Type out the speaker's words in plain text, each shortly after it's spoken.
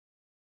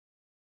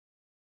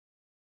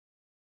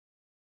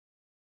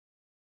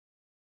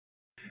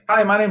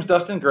Hi, my name is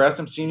Dustin Gress.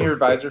 I'm Senior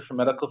Advisor for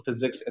Medical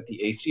Physics at the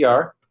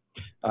ACR.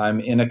 I'm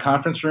in a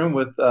conference room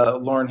with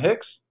Lauren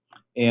Hicks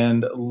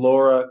and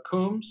Laura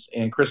Coombs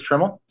and Chris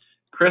Trimmel.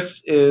 Chris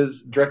is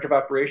Director of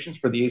Operations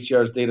for the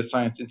ACR's Data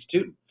Science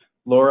Institute.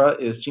 Laura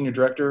is Senior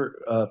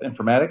Director of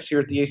Informatics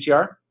here at the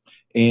ACR.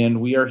 And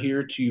we are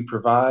here to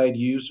provide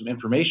you some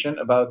information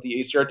about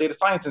the ACR Data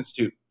Science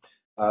Institute.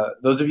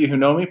 Those of you who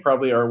know me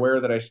probably are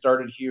aware that I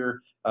started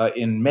here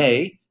in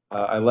May.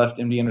 I left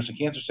MD Anderson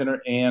Cancer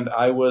Center, and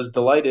I was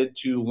delighted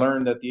to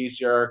learn that the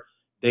ACR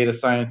Data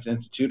Science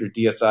Institute, or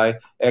DSI,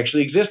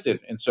 actually existed.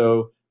 And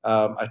so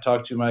I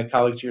talked to my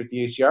colleagues here at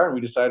the ACR, and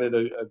we decided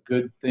a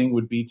good thing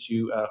would be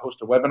to host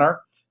a webinar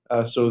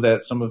so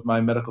that some of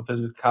my medical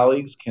physics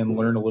colleagues can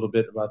learn a little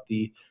bit about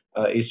the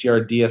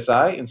ACR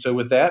DSI. And so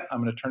with that,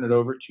 I'm going to turn it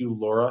over to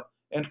Laura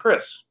and Chris.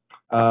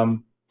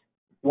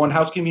 One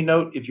housekeeping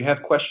note: if you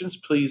have questions,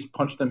 please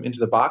punch them into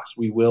the box.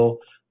 We will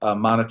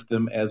monitor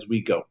them as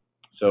we go.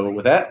 So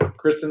with that,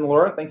 Chris and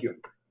Laura, thank you.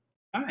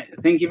 All right.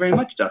 Thank you very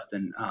much,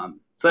 Dustin.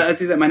 So as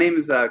you said, my name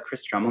is Chris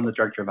Trimmel. I'm the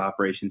Director of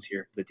Operations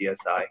here for the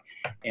DSI.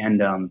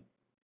 And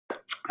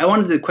I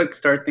wanted to quick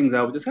start things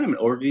out with just kind of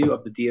an overview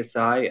of the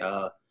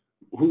DSI,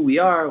 who we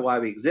are, why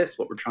we exist,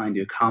 what we're trying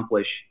to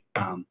accomplish.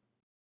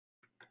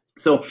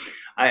 So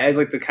I'd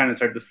like to kind of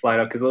start the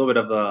slide out because a little bit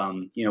of,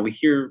 we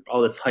hear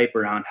all this hype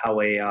around how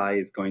AI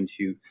is going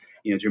to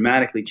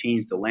dramatically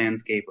change the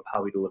landscape of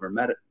how we deliver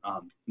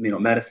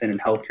medicine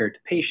and healthcare to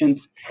patients.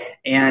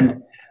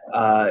 And,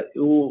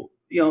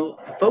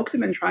 folks have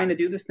been trying to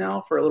do this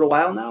now for a little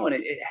while now, and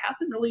it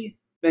hasn't really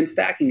been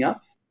stacking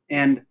up.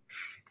 And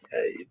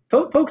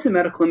folks in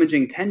medical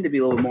imaging tend to be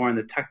a little more in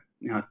the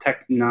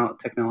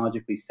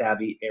technologically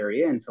savvy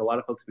area. And so a lot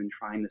of folks have been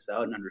trying this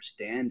out and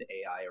understand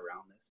AI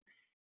around this.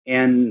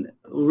 And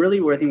really,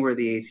 I think where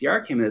the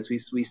ACR came in is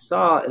we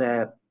saw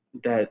that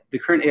the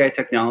current AI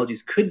technologies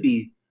could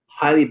be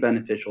highly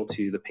beneficial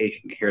to the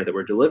patient care that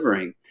we're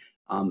delivering,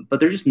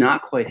 but they're just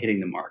not quite hitting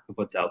the mark of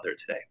what's out there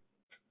today.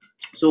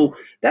 So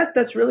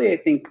that's really, I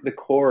think, the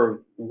core of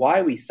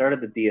why we started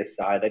the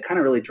DSI. That kind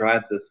of really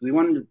drives us. We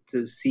wanted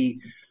to see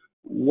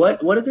what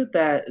is it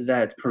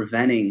that's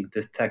preventing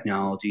this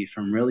technology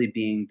from really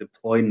being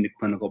deployed into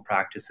clinical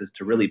practices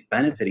to really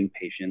benefiting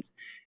patients,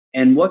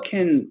 and what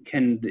can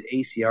the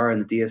ACR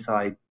and the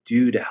DSI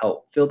do to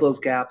help fill those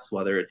gaps,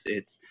 whether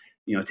it's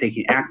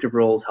taking active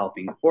roles,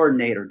 helping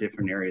coordinate, or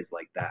different areas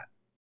like that.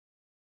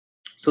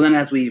 So then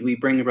as we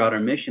bring about our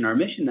mission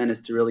then is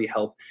to really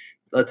help,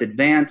 let's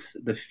advance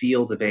the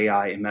field of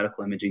AI in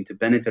medical imaging to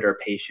benefit our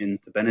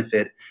patients, to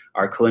benefit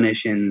our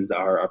clinicians,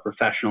 our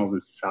professionals,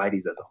 and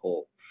societies as a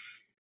whole.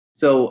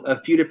 So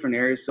a few different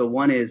areas. So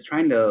one is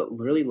trying to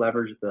really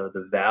leverage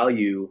the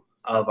value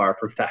of our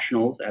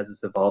professionals as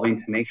it's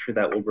evolving to make sure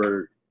that what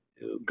we're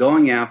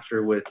going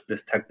after with this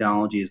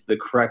technology is the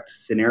correct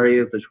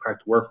scenarios, the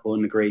correct workflow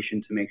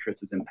integration to make sure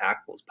it's as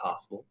impactful as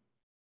possible.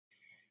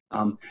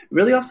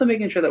 Really also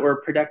making sure that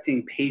we're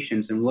protecting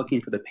patients and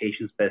looking for the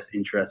patient's best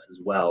interests as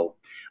well,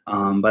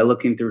 by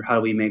looking through how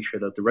do we make sure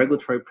that the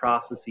regulatory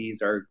processes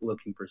are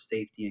looking for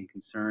safety and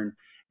concern,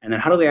 and then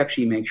how do we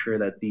actually make sure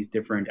that these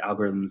different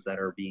algorithms that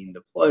are being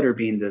deployed or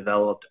being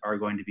developed are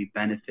going to be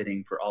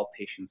benefiting for all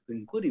patients,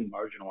 including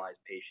marginalized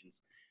patients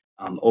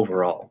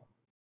overall.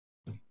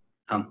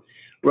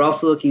 We're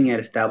also looking at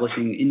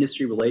establishing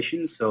industry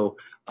relations, so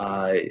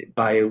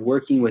by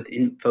working with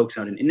folks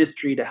out in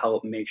industry to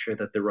help make sure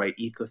that the right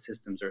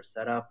ecosystems are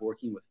set up,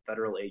 working with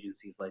federal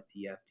agencies like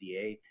the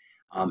FDA,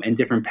 and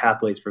different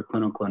pathways for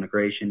clinical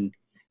integration.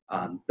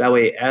 That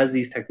way, as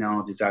these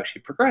technologies are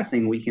actually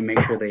progressing, we can make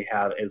sure they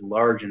have as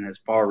large and as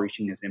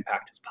far-reaching as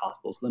impact as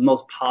possible, so the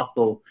most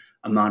possible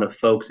amount of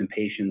folks and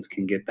patients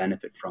can get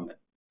benefit from it.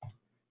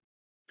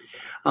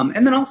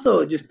 And then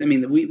also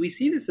we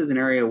see this as an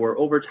area where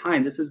over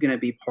time, this is going to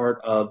be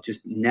part of just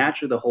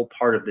naturally the whole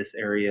part of this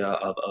area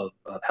of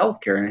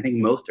healthcare, and I think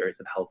most areas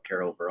of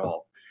healthcare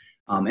overall.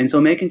 And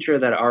so making sure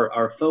that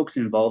our folks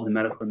involved in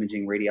medical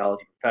imaging,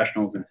 radiology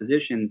professionals, and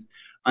physicians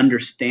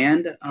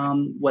understand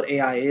what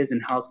AI is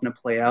and how it's going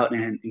to play out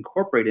and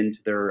incorporate into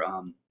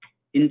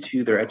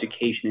their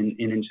education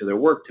and into their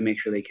work to make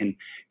sure they can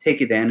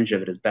take advantage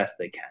of it as best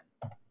they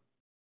can.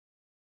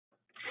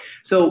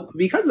 So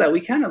because of that,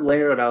 we kind of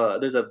layered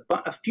out, there's a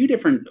few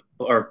different,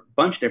 or a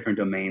bunch of different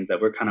domains that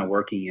we're kind of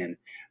working in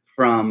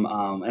from,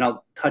 and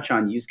I'll touch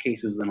on use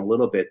cases in a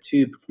little bit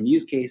too, from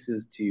use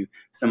cases to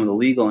some of the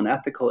legal and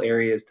ethical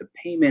areas, to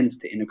payments,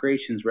 to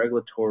integrations,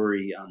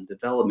 regulatory,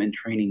 development,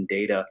 training,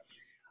 data.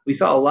 We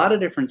saw a lot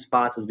of different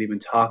spots as we've been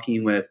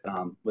talking with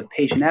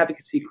patient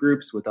advocacy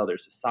groups, with other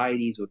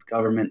societies, with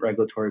government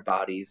regulatory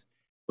bodies,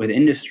 with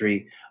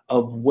industry,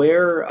 of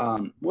where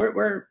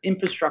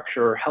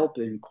infrastructure or help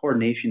and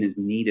coordination is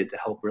needed to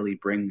help really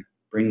bring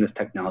this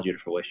technology to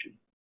fruition.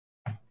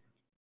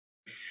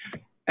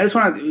 I just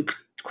want to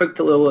quick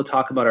to little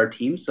talk about our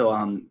team. So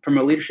from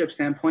a leadership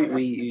standpoint,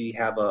 we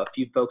have a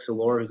few folks. So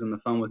Laura, who's on the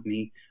phone with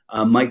me,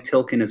 Mike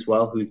Tilkin as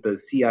well, who's the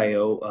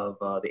CIO of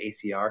the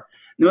ACR.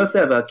 And we also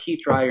have Keith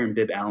Dreyer and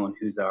Bib Allen,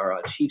 who's our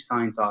Chief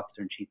Science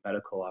Officer and Chief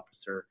Medical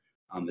Officer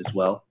as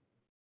well.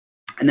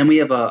 And then we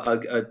have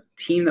a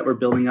team that we're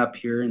building up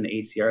here in the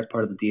ACR as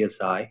part of the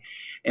DSI.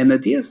 And the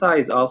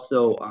DSI is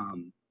also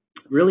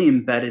really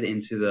embedded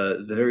into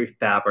the very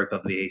fabric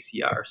of the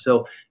ACR.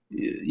 So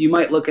you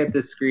might look at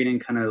this screen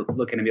and kind of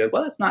look and be like,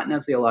 well, it's not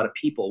necessarily a lot of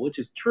people, which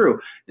is true.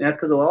 And that's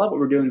because a lot of what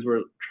we're doing is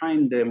we're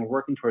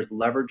working towards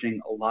leveraging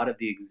a lot of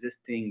the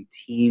existing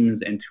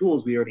teams and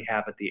tools we already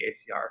have at the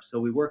ACR. So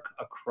we work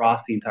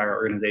across the entire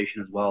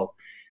organization as well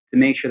to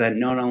make sure that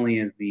not only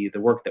is the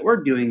work that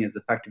we're doing as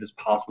effective as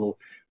possible,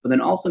 but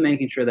then also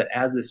making sure that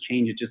as this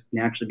changes, it just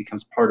naturally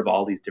becomes part of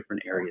all these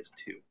different areas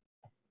too.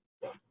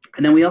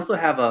 And then we also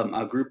have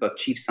a group of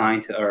chief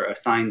science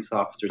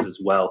officers as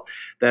well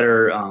that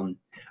are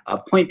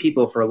point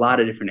people for a lot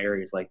of different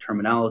areas like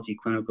terminology,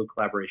 clinical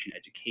collaboration,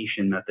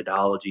 education,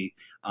 methodology,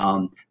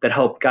 that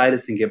help guide us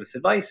and give us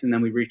advice. And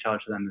then we reach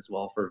out to them as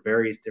well for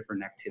various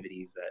different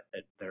activities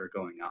that are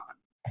going on.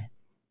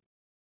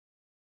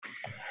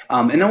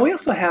 And then we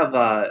also have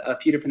a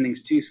few different things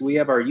too. So we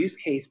have our use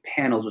case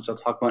panels, which I'll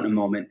talk about in a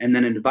moment, and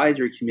then an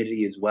advisory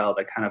committee as well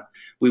that kind of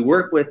we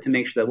work with to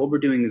make sure that what we're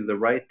doing is the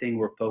right thing,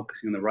 we're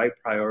focusing on the right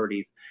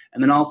priorities,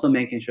 and then also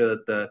making sure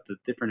that the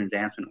different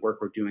advancement work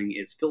we're doing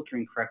is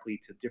filtering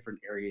correctly to different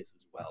areas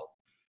as well.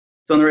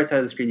 So on the right side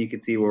of the screen, you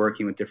can see we're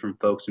working with different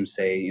folks from,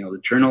 say,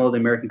 the Journal of the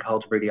American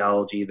College of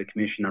Radiology, the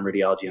Commission on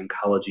Radiology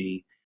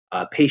Oncology,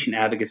 patient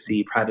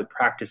advocacy, private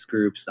practice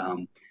groups,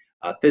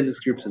 physics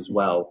groups as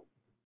well.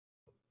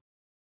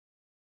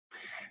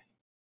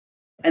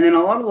 And then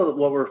a lot of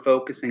what we're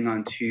focusing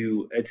on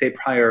too, I'd say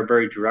probably a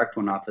very direct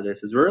one off of this,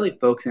 is we're really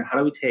focusing on how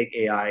do we take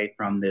AI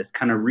from this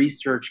kind of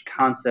research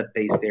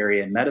concept-based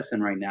area in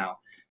medicine right now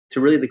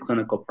to really the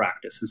clinical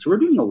practice. And so we're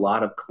doing a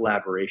lot of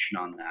collaboration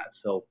on that.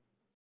 So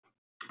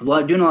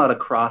doing a lot of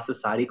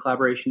cross-society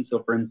collaboration.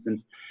 So for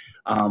instance,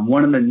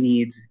 one of the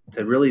needs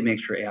to really make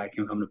sure AI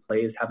can come to play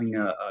is having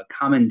a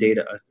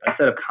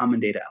set of common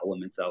data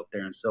elements out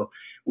there. And so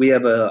we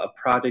have a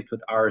project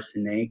with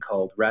RSNA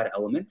called Rad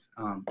Elements,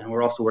 and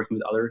we're also working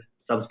with other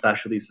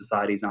subspecialty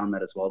societies on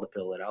that as well to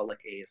fill it out, like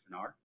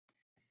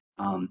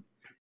ASNR.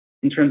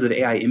 In terms of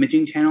AI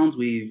imaging channels,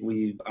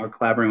 we are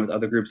collaborating with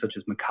other groups such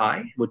as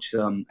Mackay, which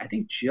I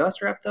think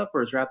just wrapped up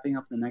or is wrapping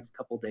up in the next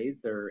couple of days,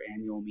 their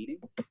annual meeting.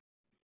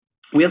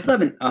 We also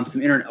have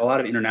a lot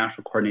of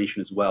international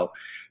coordination as well.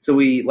 So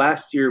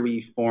last year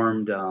we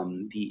formed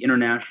the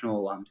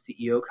International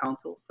CEO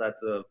Council. So that's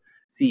the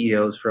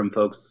CEOs from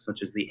folks such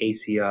as the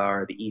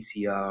ACR, the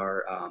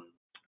ECR,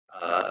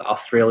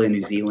 Australia,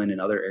 New Zealand,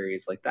 and other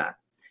areas like that,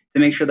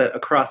 to make sure that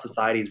across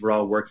societies we're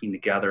all working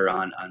together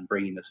on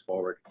bringing this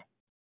forward.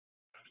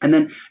 And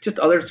then just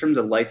other terms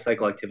of life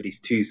cycle activities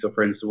too. So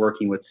for instance,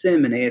 working with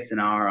SIM and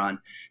ASNR on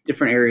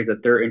different areas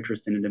that they're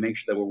interested in to make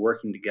sure that we're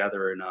working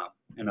together in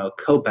a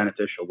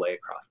co-beneficial way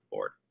across the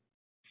board.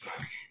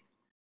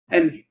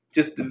 And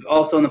just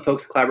also in the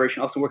focus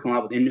collaboration, also working a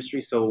lot with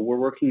industry. So we're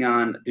working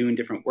on doing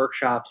different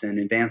workshops and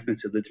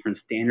advancements of the different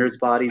standards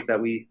bodies that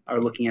we are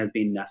looking at as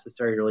being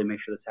necessary to really make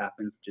sure this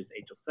happens, such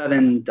as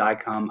HL7,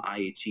 DICOM,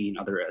 IHE, and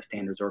other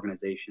standards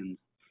organizations.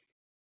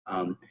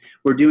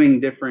 We've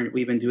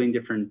been doing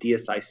different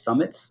DSI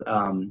summits,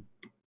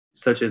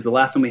 such as the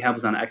last one we had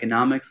was on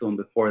economics, the one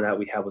before that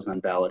we had was on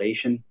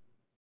validation,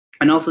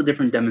 and also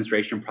different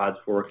demonstration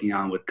projects we're working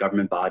on with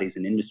government bodies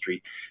and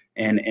industry,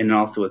 and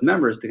also with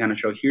members to kind of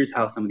show here's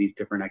how some of these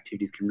different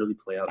activities can really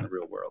play out in the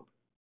real world.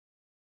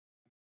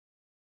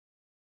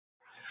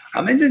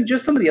 And then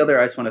just some of the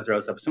other, I just want to throw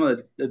up some of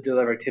the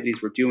other activities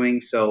we're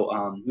doing. So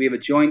we have a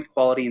joint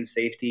quality and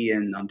safety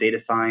and data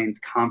science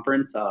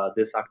conference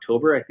this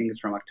October. I think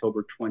it's from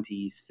October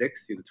 26th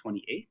through the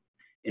 28th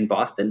in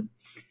Boston.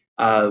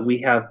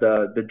 We have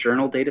the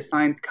journal data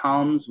science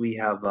columns.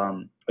 We have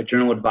a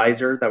journal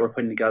advisor that we're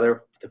putting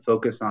together to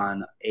focus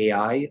on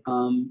AI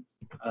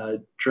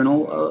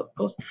journal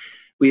posts.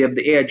 We have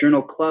the AI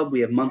Journal Club. We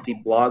have monthly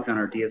blogs on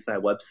our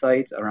DSI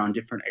website around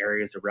different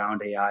areas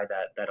around AI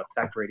that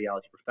affect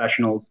radiology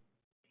professionals.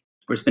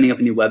 We're spinning up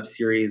a new web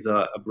series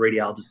of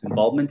radiologist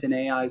involvement in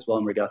AI as well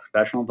as radiologist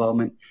professional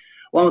involvement,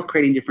 along with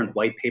creating different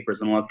white papers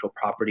on intellectual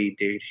property,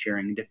 data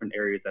sharing in different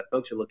areas that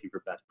folks are looking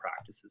for best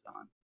practices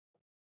on.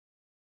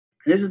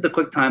 And this is the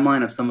quick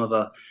timeline of some of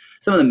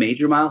the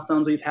major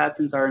milestones we've had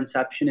since our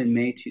inception in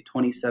May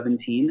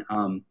 2017.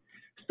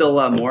 Still a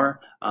lot more.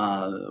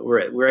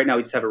 Right now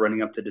we just have it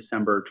running up to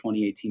December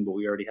 2018, but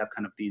we already have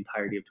kind of the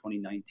entirety of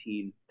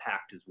 2019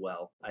 packed as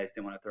well. I just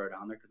didn't want to throw it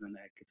on there because then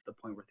that gets to the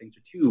point where things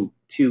are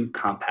too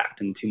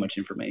compact and too much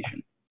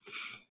information.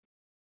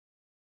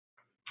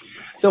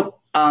 So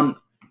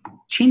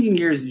changing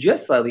gears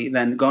just slightly,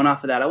 then going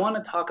off of that, I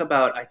want to talk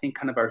about, I think,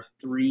 kind of our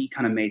three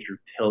kind of major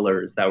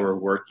pillars that we're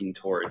working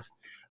towards.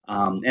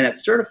 And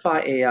it's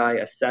Certify AI,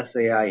 Assess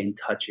AI, and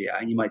Touch AI.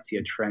 And you might see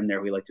a trend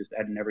there. We like just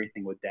adding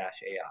everything with dash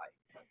AI.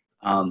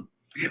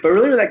 But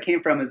really where that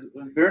came from is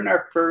during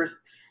our first,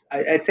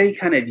 I'd say,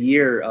 kind of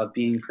year of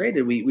being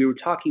created, we were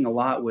talking a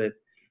lot with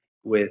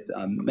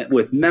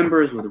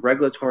members, with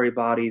regulatory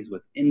bodies,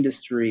 with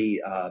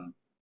industry,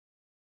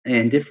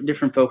 and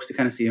different folks to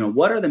kind of see,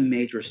 what are the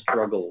major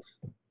struggles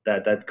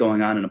that's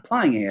going on in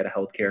applying AI to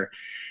healthcare.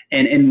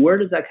 And where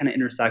does that kind of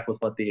intersect with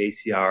what the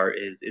ACR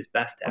is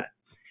best at?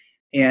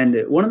 And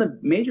one of the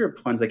major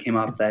ones that came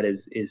out of that is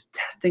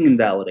testing and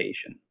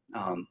validation,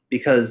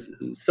 because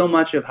so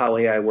much of how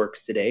AI works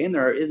today, and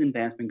there is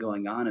advancement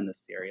going on in this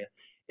area,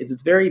 is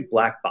it's very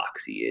black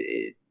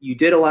boxy. You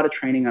did a lot of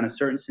training on a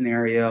certain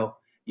scenario.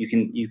 You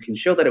can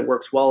show that it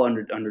works well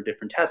under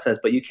different test sets,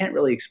 but you can't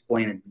really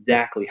explain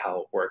exactly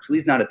how it works, at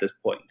least not at this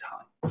point in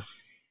time.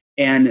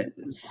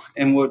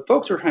 And what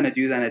folks are trying to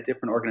do then at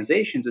different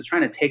organizations is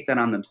trying to take that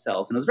on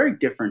themselves. And it was very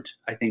different,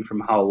 I think, from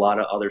how a lot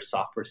of other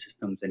software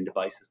systems and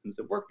device systems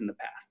have worked in the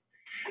past.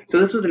 So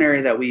this was an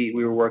area that we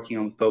were working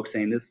on with folks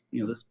saying this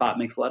spot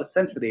makes a lot of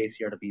sense for the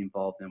ACR to be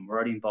involved in. We're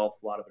already involved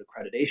in a lot of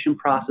accreditation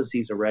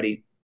processes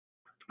already.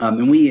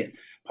 And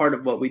part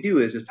of what we do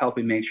is just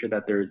helping make sure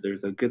that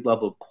there's a good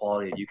level of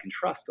quality that you can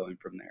trust going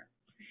from there.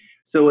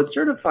 So what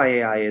Certify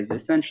AI is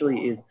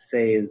essentially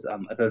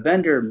if a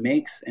vendor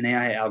makes an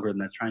AI algorithm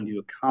that's trying to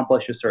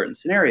accomplish a certain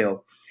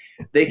scenario,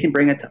 they can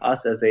bring it to us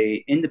as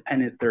a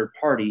independent third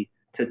party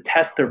to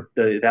test the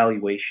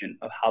evaluation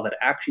of how that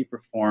actually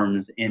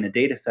performs in a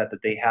data set that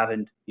they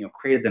haven't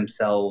created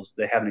themselves,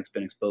 they haven't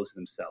been exposed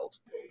to themselves.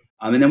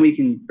 And then we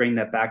can bring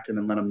that back to them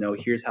and let them know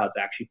here's how it's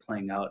actually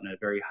playing out in a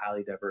very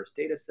highly diverse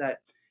data set.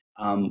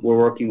 We're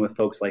working with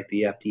folks like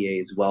the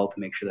FDA as well to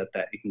make sure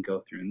that it can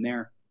go through in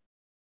there.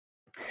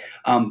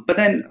 But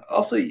then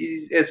also,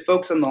 as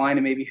folks on the line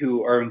and maybe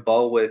who are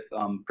involved with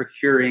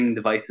procuring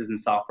devices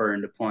and software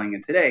and deploying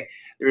it today,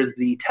 there is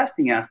the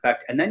testing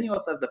aspect, and then you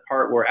also have the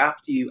part where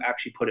after you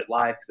actually put it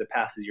live because it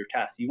passes your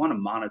test, you want to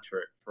monitor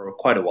it for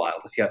quite a while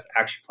to see how it's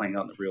actually playing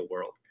out in the real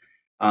world.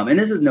 And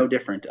this is no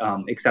different,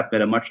 except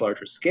at a much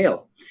larger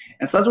scale.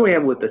 And so that's what we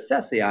have with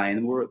Assess AI,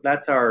 and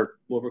that's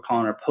what we're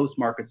calling our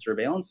post-market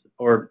surveillance,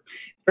 or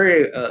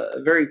very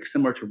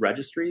similar to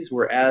registries,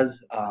 whereas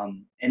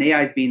an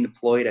AI is being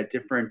deployed at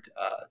different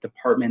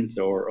departments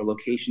or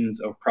locations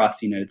across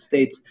the United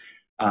States.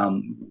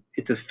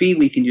 It's a feed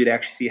we can do to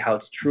actually see how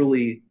it's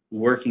truly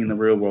working in the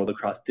real world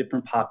across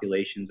different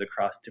populations,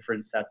 across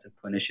different sets of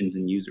clinicians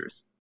and users.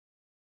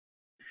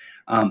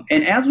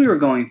 And as we were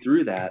going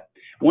through that,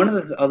 one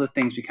of the other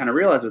things we kind of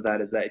realized with that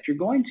is that if you're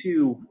going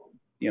to,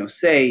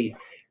 say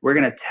we're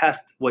going to test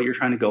what you're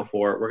trying to go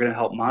for, we're going to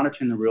help monitor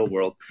in the real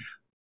world,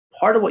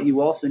 part of what you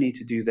also need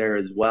to do there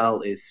as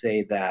well is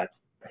say that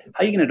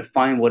how are you going to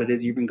define what it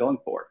is you've been going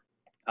for?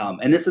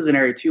 And this is an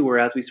area too where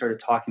as we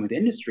started talking with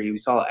industry,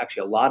 we saw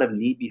actually a lot of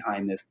need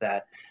behind this,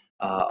 that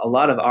a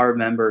lot of our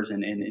members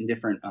and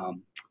different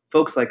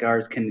folks like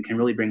ours can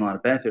really bring a lot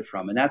of benefit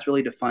from. And that's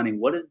really defining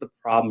what is the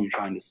problem you're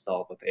trying to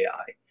solve with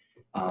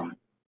AI.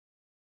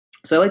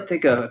 So I'd like to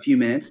take a few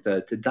minutes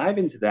to dive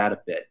into that a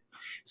bit.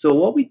 So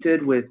what we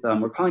did with,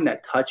 we're calling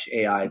that Touch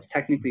AI, it's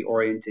technically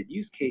oriented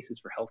use cases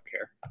for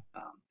healthcare.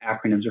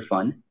 Acronyms are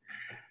fun.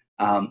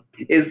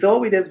 So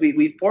what we did is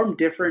we formed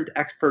different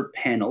expert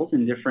panels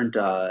in different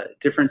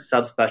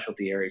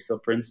subspecialty areas. So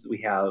for instance,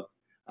 we have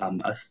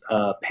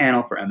a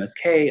panel for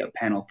MSK, a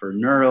panel for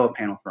neuro, a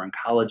panel for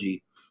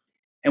oncology.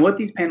 And what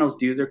these panels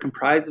do, they're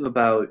comprised of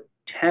about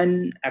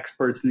 10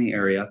 experts in the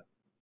area.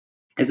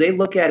 As they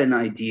look at an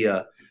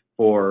idea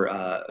for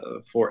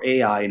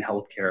AI in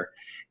healthcare,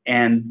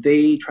 and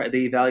they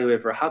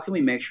evaluate for how can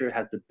we make sure it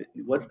has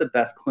what's the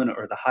best clinical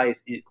or the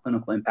highest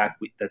clinical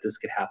impact that this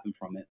could happen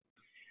from it.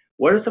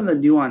 What are some of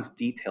the nuanced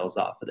details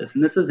off of this?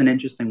 And this is an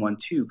interesting one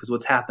too, because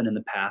what's happened in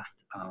the past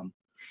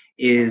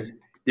is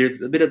there's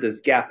a bit of this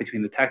gap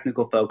between the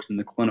technical folks and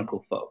the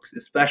clinical folks,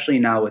 especially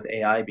now with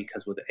AI,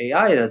 because what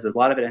AI is, a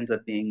lot of it ends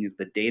up being is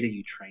the data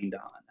you trained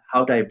on.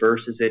 How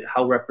diverse is it?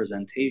 How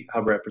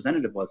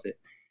representative was it?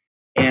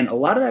 And a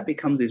lot of that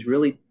becomes these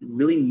really,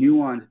 really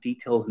nuanced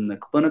details in the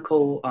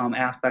clinical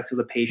aspects of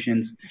the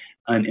patients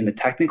and in the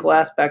technical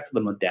aspects of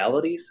the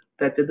modalities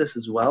that did this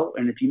as well.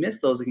 And if you miss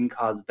those, it can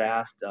cause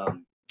vast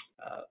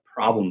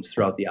problems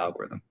throughout the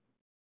algorithm.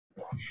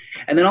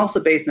 And then also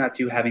based on that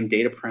too, having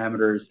data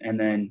parameters. And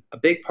then a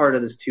big part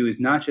of this too is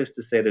not just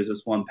to say there's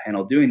this one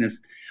panel doing this,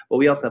 but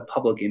we also have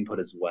public input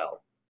as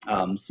well,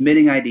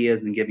 submitting ideas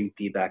and giving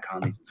feedback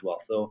on these as well.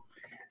 So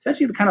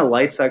essentially the kind of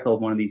life cycle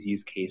of one of these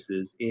use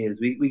cases is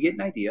we get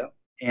an idea,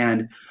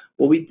 and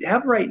what we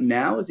have right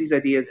now is these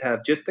ideas have,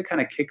 just to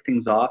kind of kick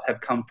things off, have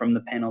come from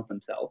the panels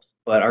themselves.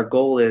 But our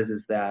goal is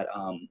that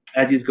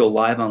as these go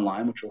live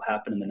online, which will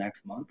happen in the next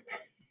month,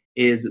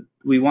 is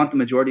we want the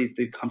majority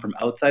to come from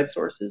outside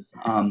sources,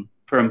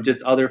 from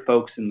just other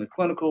folks in the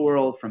clinical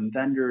world, from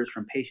vendors,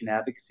 from patient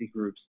advocacy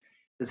groups,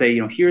 to say,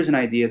 here's an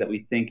idea that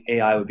we think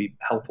AI would be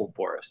helpful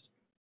for us.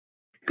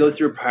 Go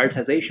through a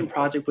prioritization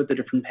project with the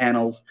different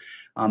panels.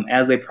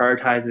 As they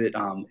prioritize it,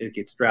 it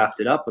gets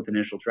drafted up with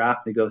initial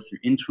draft. They go through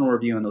internal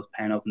review on those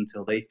panels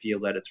until they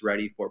feel that it's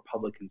ready for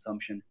public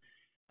consumption.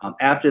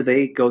 After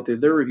they go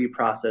through their review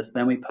process,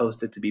 then we post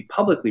it to be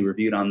publicly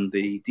reviewed on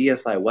the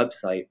DSI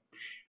website,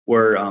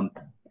 where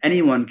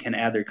anyone can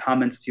add their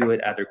comments to it,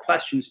 add their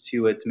questions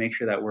to it, to make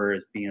sure that we're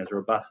being as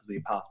robust as we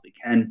possibly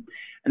can.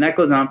 And that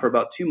goes on for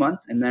about 2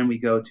 months, and then we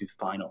go to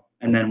final.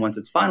 And then once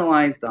it's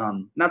finalized,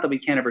 not that we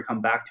can't ever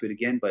come back to it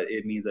again, but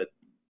it means that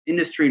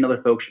industry and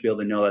other folks should be able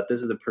to know that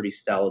this is a pretty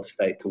solid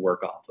site to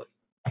work off of.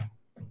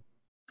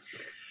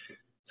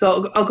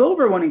 So I'll go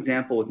over one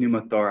example with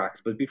pneumothorax,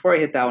 but before I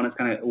hit that one, let's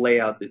kind of lay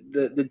out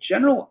the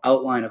general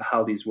outline of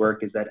how these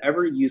work. Is that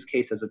every use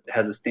case has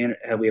a standard.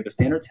 We have a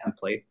standard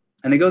template,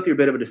 and they go through a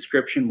bit of a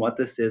description, what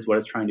this is, what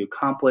it's trying to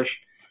accomplish,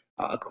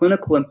 a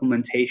clinical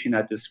implementation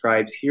that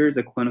describes here's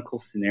a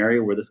clinical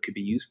scenario where this could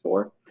be used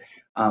for,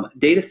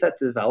 data set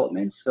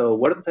development. So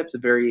what are the types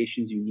of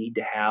variations you need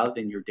to have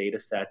in your data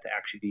set to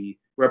actually be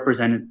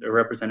representative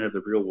of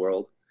the real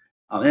world,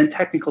 and then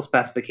technical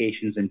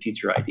specifications and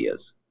future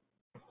ideas.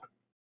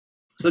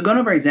 So going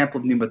over an example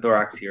of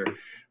pneumothorax here,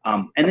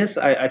 and this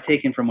I've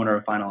taken from one of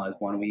our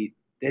finalized one. We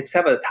just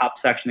have a top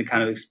section that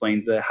kind of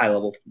explains the high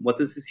level, what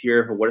this is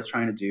here for, what it's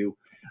trying to do,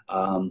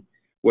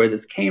 where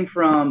this came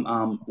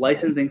from,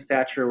 licensing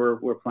stature.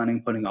 We're planning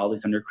on putting all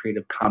these under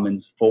Creative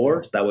Commons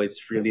 4, so that way it's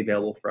freely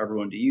available for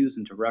everyone to use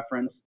and to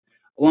reference,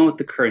 along with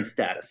the current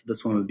status. This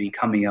one would be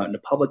coming out into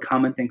public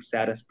commenting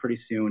status pretty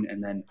soon,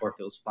 and then or if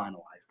it was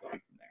finalized going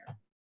from there.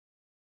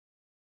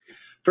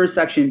 First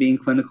section being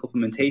clinical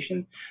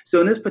implementation.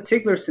 So in this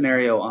particular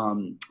scenario,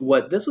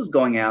 what this was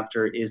going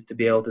after is to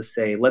be able to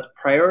say, let's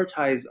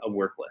prioritize a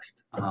work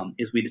list.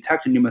 Is we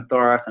detect a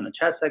pneumothorax on a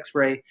chest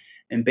x-ray,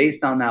 and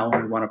based on that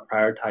one, we want to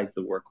prioritize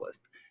the work list.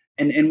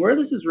 And where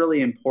this is really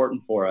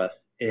important for us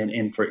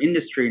and for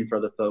industry and for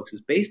other folks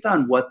is based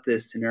on what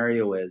this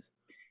scenario is,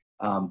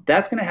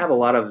 that's going to have a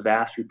lot of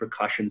vast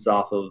repercussions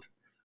off of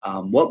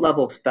what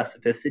level of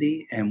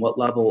specificity and what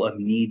level of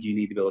need you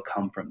need to be able to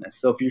come from this.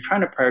 So if you're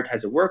trying to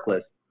prioritize a work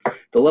list,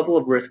 the level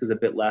of risk is a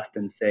bit less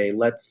than say,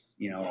 what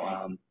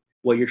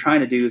you're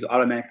trying to do is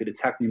automatically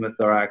detect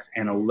pneumothorax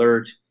and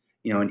alert,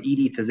 an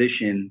ED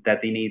physician that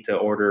they need to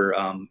order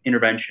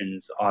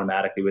interventions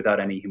automatically without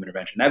any human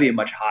intervention. That'd be a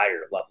much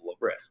higher level of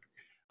risk.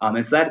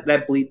 And so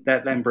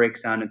that then breaks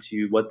down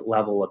into what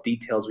level of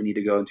details we need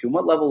to go into and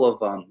what level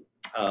of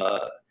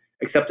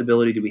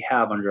acceptability do we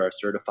have under our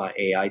certified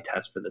AI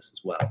test for this as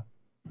well.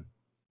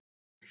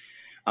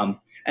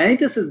 I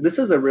think this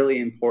is a really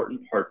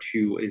important part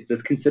too, is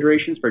this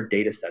considerations for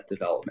data set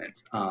development.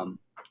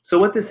 So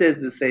what this is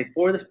say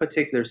for this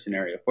particular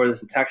scenario, for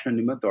this detection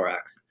of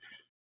pneumothorax,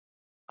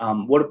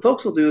 what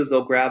folks will do is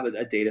they'll grab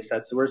a data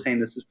set. So we're saying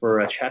this is for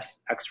a chest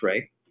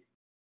x-ray.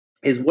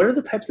 Is what are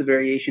the types of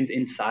variations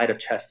inside of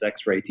chest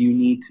x-ray do you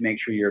need to make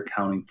sure you're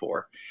accounting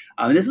for?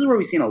 And this is where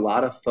we've seen a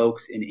lot of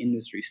folks in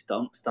industry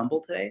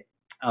stumble today.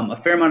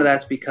 A fair amount of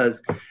that's because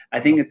I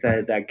think it's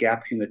that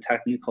gap between the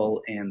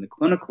technical and the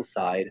clinical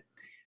side,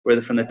 where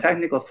from the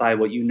technical side,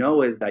 what you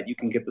know is that you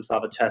can get this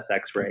off a chest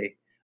x-ray.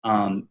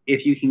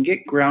 If you can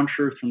get ground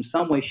truth from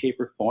some way, shape,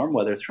 or form,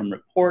 whether it's from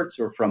reports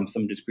or from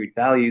some discrete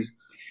values,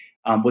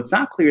 what's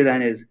not clear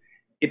then is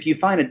if you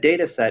find a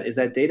data set, is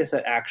that data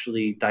set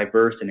actually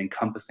diverse and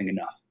encompassing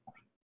enough?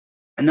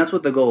 And that's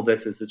what the goal of this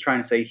is to try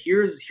and say,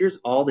 here's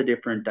all the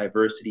different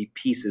diversity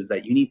pieces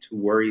that you need to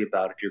worry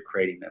about if you're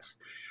creating this.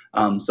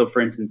 So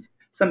for instance,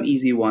 some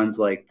easy ones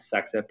like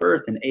sex at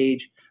birth and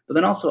age, but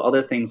then also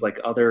other things like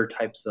other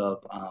types of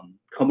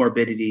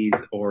comorbidities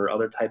or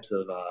other types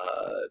of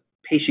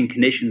patient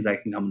conditions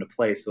that can come into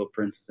play. So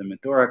for instance, in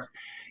pneumothorax,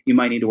 you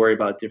might need to worry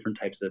about different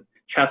types of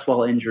chest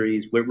wall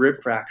injuries, where rib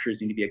fractures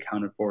need to be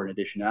accounted for in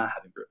addition to not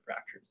having rib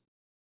fractures.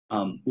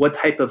 What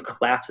type of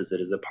collapse is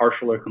it? Is it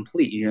partial or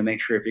complete? You need to make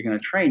sure if you're going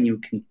to train,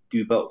 you can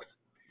do both.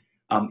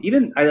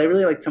 I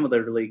really like some of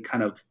the really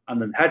kind of on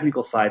the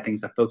technical side things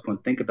that folks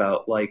won't think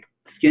about, like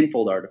skin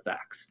fold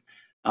artifacts.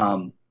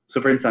 So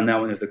for instance, on that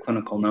one, there's a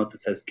clinical note that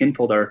says skin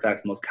fold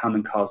artifacts, the most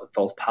common cause of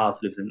false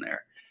positives in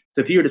there.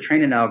 So if you were to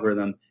train an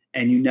algorithm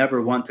and you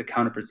never once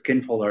accounted for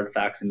skin fold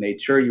artifacts and made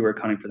sure you were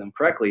accounting for them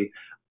correctly,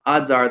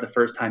 odds are the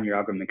first time your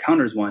algorithm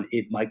encounters one,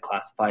 it might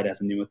classify it as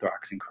a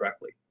pneumothorax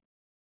incorrectly.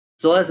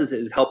 So as this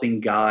is helping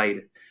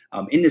guide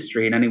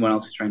industry and anyone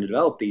else who's trying to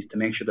develop these to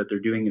make sure that they're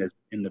doing it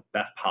in the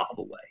best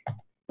possible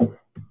way.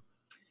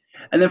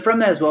 And then from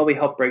that as well, we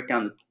help break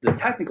down the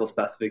technical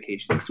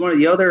specifications. Because one of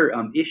the other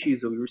issues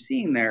that we were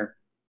seeing there,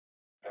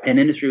 and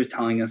industry was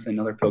telling us, and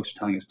other folks are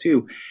telling us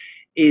too,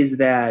 is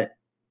that,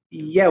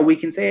 yeah, we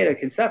can say at a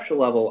conceptual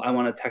level, I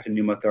want to detect a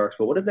pneumothorax,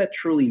 but what does that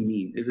truly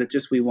mean? Is it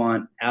just we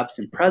want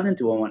absent present?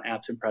 Do I want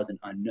absent present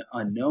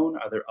unknown?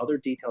 Are there other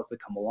details that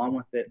come along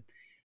with it?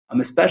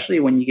 Especially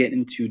when you get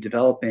into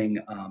developing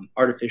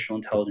artificial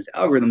intelligence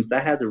algorithms,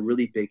 that has a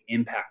really big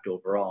impact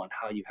overall on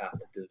how you have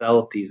to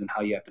develop these and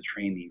how you have to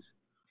train these.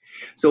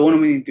 So what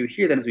we do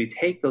here then is we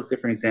take those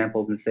different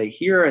examples and say,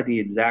 here are the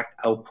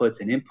exact outputs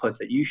and inputs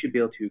that you should be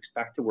able to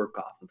expect to work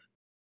off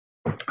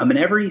of. In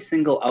every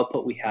single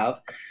output we have,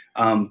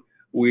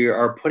 we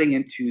are putting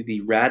into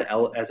the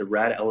as a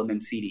RAD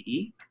element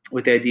CDE,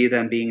 with the idea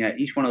then being that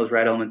each one of those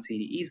RAD element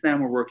CDEs, then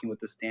we're working with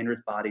the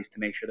standards bodies to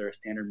make sure there are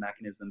standard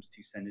mechanisms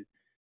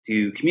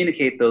to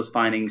communicate those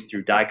findings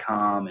through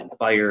DICOM and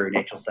FHIR and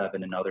HL7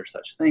 and other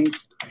such things.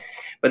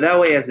 But that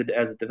way, as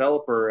a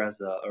developer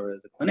or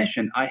as a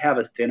clinician, I have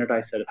a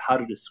standardized set of how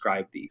to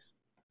describe these.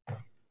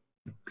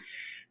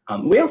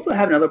 We also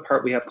have another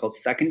part we have called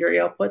secondary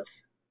outputs.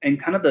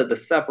 and kind of the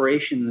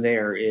separation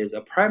there is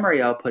a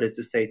primary output is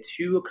to say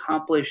to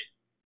accomplish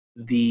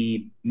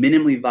the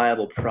minimally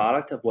viable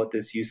product of what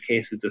this use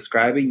case is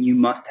describing, you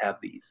must have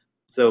these.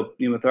 So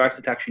pneumothorax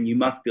detection, you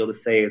must be able to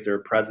say is there a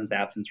presence,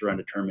 absence, or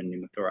undetermined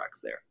pneumothorax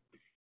there.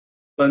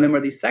 But then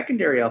where these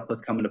secondary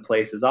outputs come into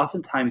place is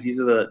oftentimes these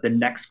are the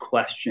next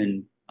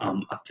question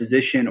a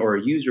physician or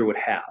a user would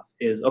have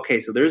is,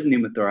 okay, so there's a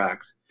pneumothorax.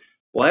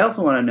 Well, I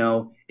also want to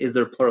know, is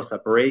there pleural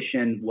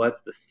separation? What's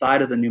the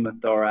side of the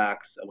pneumothorax?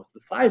 What's the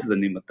size of the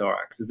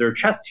pneumothorax? Is there a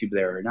chest tube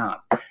there or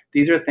not?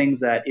 These are things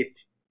that if,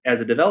 as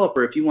a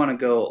developer, if you want to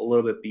go a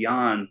little bit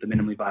beyond the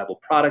minimally viable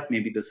product,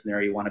 maybe this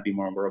scenario you want to be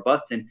more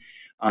robust in,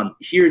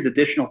 here's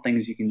additional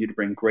things you can do to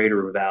bring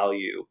greater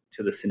value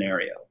to the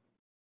scenario.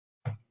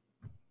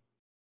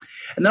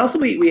 And then also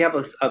we have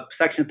a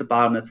section at the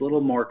bottom that's a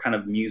little more kind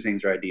of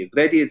musings or ideas.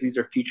 The idea is these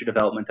are future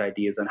development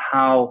ideas on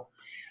how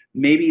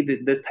maybe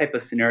this type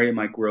of scenario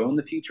might grow in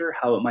the future,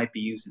 how it might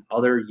be used in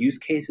other use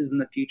cases in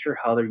the future,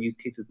 how other use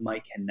cases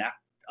might connect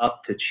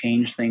up to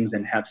change things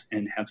and have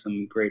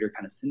some greater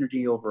kind of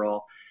synergy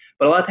overall.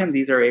 But a lot of times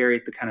these are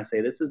areas to kind of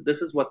say this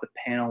is what the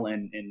panel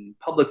and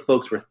public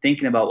folks were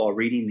thinking about while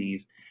reading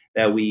these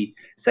that we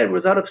said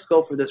was out of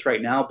scope for this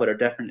right now, but are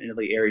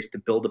definitely areas to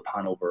build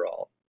upon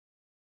overall.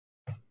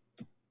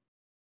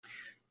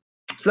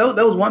 So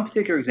that was one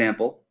particular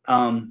example.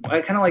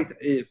 I kind of like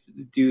to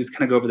do is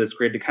kind of go over this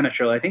grid to kind of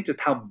show, I think, just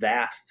how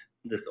vast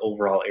this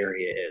overall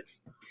area is.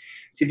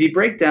 So if you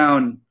break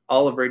down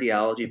all of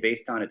radiology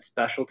based on its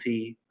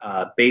specialty,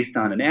 based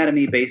on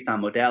anatomy, based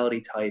on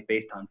modality type,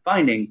 based on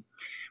finding,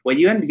 what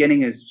you end up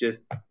getting is just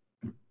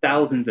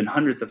thousands and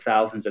hundreds of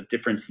thousands of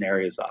different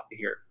scenarios off of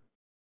here.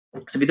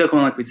 So if you take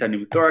one like we said,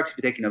 pneumothorax,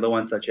 if you take another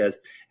one such as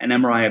an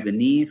MRI of the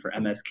knee for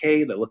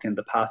MSK, but looking at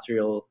the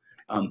posterior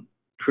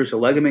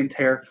crucial ligament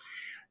tear,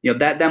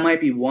 that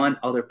might be one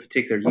other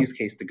particular use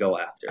case to go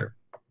after.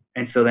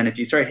 And so then if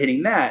you start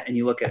hitting that and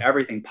you look at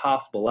everything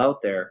possible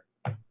out there,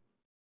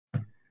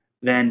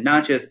 then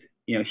not just,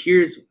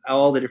 here's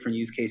all the different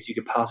use cases you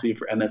could possibly do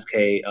for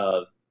MSK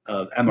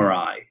of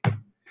MRI,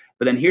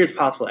 but then here's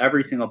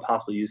every single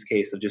possible use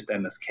case of just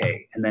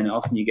MSK. And then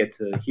also you get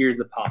to, here's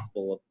the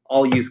possible of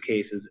all use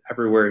cases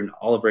everywhere in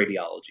all of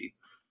radiology.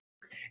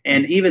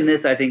 And even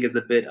this, I think, is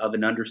a bit of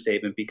an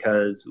understatement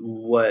because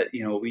what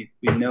we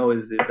know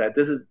is that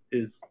this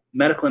is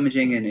medical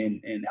imaging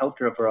and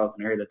healthcare overall is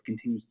an area that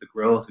continues to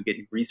grow as we get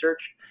new research.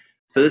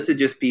 So this would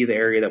just be the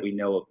area that we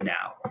know of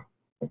now.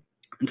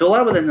 And so a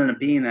lot of it ended up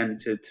being then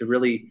to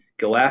really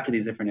go after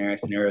these different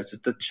scenarios is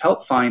to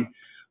help find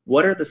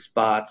what are the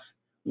spots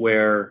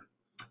where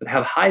that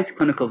have high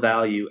clinical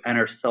value and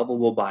are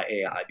solvable by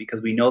AI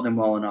because we know them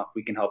well enough.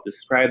 We can help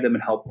describe them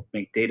and help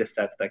make data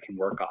sets that can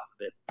work off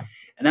of it.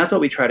 And that's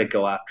what we try to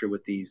go after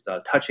with these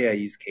touch AI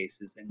use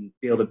cases and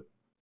be able to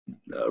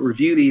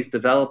review these,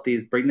 develop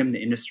these, bring them to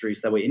industry so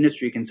that way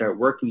industry can start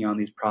working on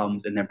these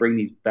problems and then bring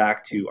these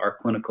back to our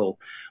clinical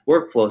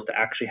workflows to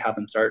actually have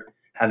them start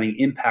having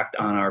impact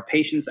on our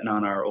patients and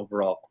on our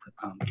overall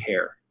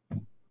care.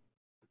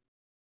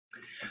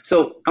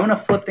 So I'm going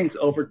to flip things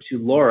over to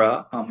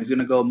Laura, who's going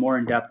to go more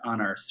in depth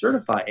on our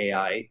Certify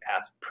AI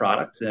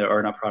product,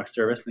 or not product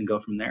service, and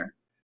go from there.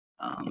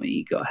 Let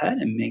me go ahead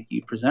and make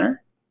you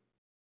presenter.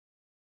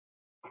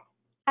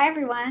 Hi,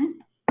 everyone.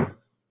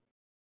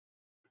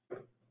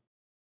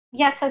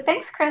 Yeah, so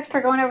thanks, Chris,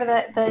 for going over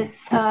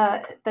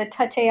the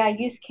Touch AI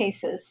use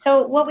cases.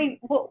 So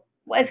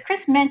as Chris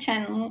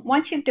mentioned,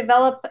 once you've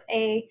developed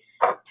a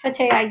Touch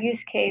AI use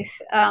case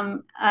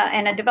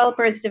and a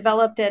developer has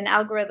developed an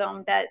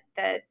algorithm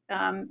that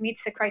meets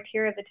the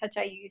criteria of the Touch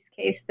AI use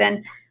case,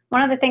 then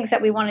one of the things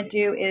that we want to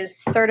do is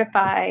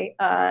certify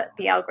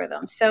the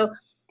algorithm. So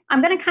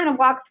I'm going to kind of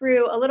walk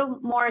through a little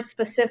more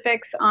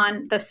specifics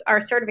on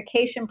our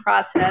certification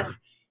process.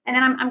 And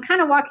then I'm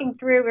kind of walking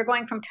through, we're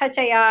going from Touch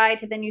AI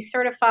to then you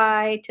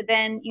certify to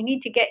then you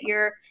need to get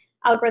your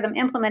algorithm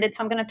implemented.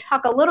 So I'm going to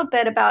talk a little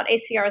bit about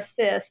ACR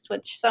Assist,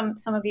 which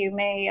some of you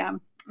may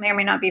or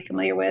may not be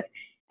familiar with,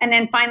 and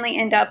then finally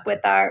end up with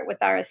our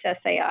Assess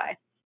AI.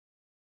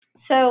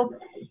 So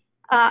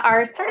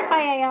our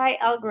Certify AI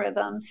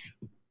algorithms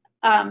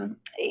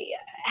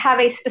have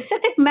a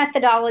specific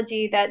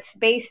methodology that's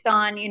based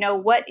on,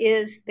 what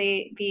is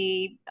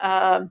the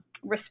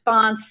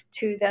response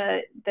to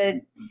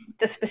the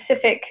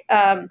specific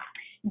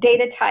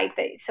data type.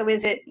 So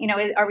is it,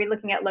 are we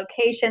looking at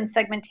location,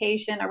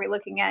 segmentation? Are we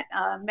looking at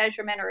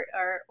measurement or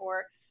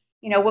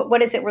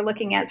what is it we're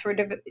looking at? So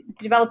we're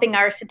developing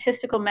our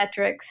statistical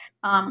metrics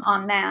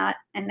on that.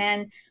 And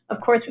then,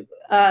 of course,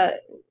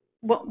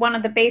 one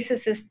of the bases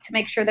is to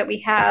make sure that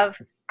we have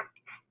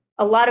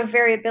a lot of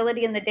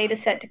variability in the data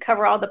set to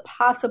cover all the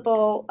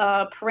possible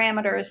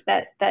parameters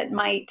that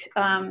might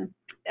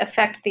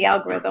affect the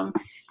algorithm.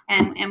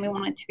 And we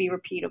want it to be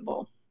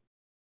repeatable.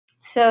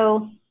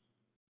 So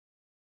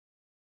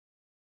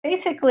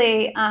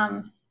basically,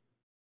 I'm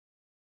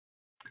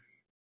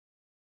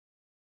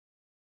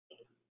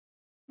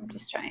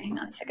just trying, hang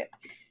on a second.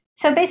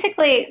 So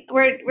basically,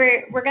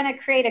 we're going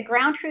to create a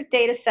ground truth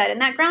data set,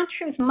 and that ground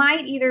truth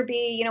might either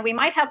be, we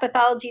might have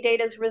pathology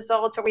data as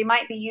results, or we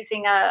might be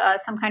using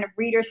some kind of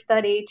reader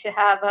study to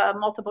have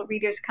multiple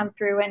readers come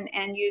through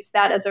and use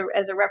that as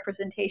a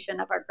representation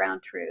of our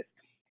ground truth.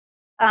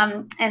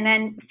 And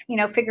then,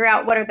 figure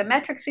out what are the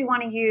metrics we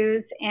want to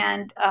use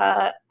and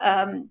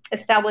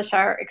establish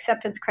our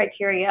acceptance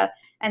criteria,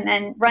 and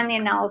then run the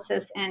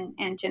analysis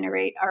and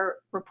generate our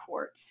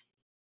reports.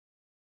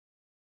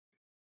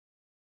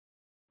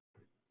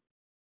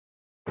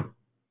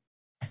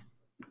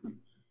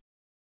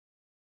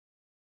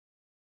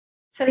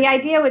 So the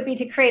idea would be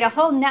to create a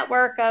whole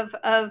network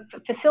of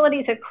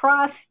facilities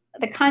across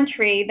the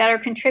country that are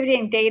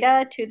contributing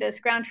data to this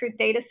ground truth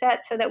data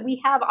set, so that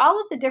we have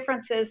all of the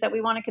differences that we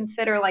want to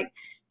consider, like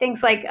things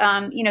like,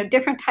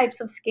 different types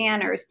of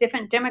scanners,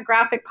 different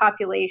demographic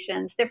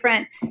populations,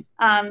 different,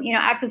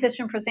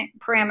 acquisition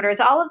parameters,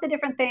 all of the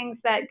different things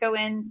that go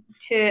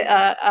into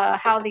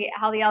how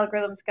the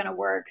algorithm is going to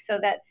work, so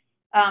that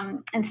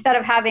instead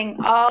of having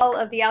all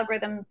of the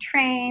algorithm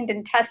trained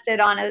and tested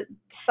on a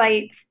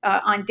site,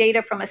 on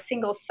data from a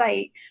single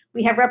site,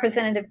 we have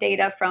representative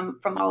data from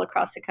all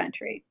across the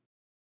country.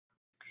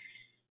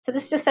 So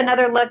this is just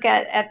another look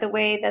at the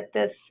way that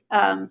this,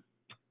 at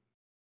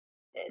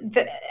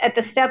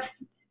the steps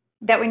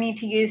that we need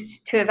to use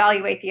to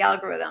evaluate the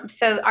algorithm.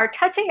 So our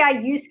Touch AI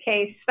use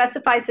case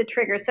specifies the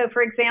trigger. So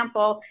for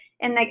example,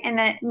 in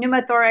the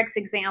pneumothorax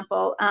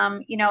example,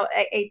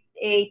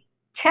 a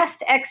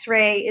chest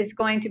X-ray is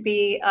going to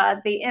be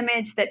the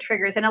image that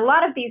triggers. And a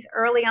lot of these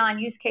early on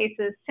use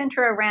cases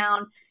center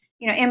around,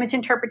 image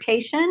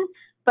interpretation.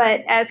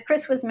 But as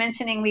Chris was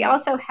mentioning, we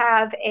also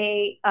have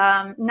a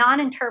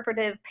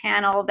non-interpretive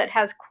panel that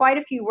has quite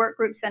a few work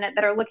groups in it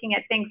that are looking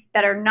at things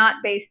that are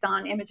not based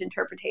on image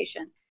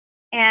interpretation.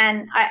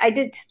 And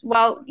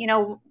while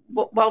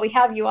we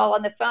have you all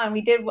on the phone,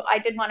 I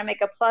did want to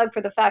make a plug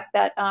for the fact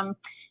that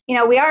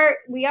we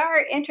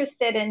are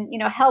interested in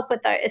help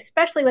with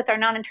especially with our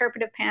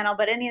non-interpretive panel,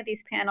 but any of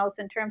these panels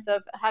in terms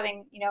of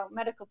having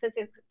medical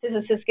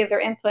physicists give their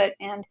input.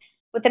 And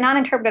with the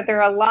non-interpretive,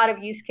 there are a lot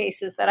of use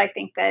cases that I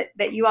think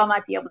that you all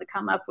might be able to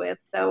come up with.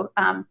 So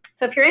so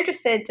if you're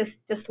interested,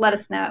 just let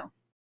us know.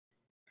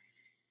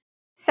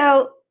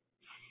 So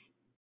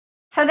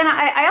then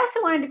I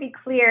also wanted to be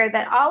clear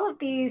that all of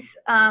these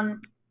the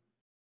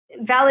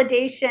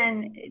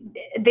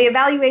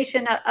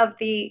evaluation of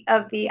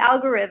the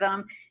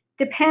algorithm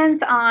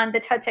depends on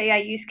the Touch AI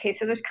use case.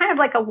 So there's kind of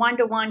like a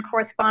one-to-one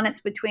correspondence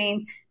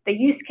between the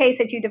use case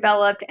that you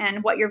developed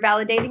and what you're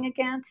validating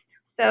against.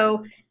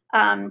 So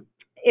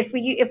if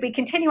we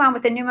continue on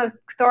with the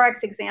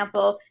pneumothorax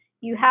example,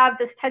 you have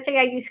this Touch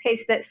AI use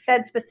case that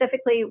said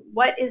specifically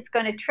what is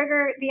going to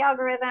trigger the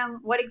algorithm,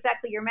 what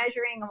exactly you're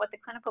measuring, and what the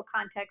clinical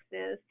context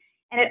is.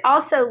 And it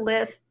also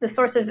lists the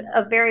sources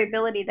of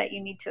variability that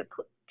you need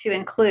to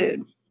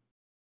include.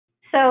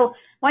 So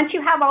once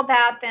you have all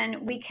that,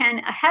 then we can,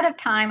 ahead of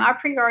time, a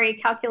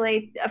priori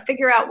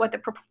figure out what the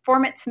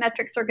performance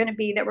metrics are going to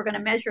be that we're going to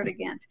measure it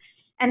against.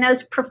 And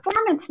those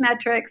performance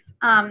metrics,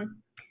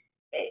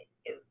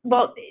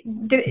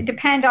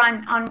 depend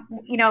on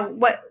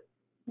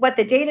what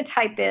the data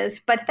type is,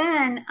 but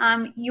then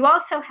you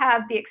also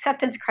have the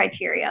acceptance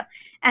criteria.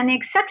 And the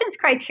acceptance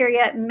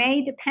criteria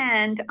may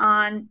depend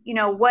on,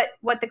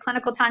 what the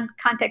clinical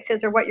context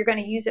is or what you're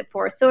going to use it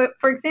for. So,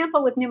 for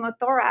example, with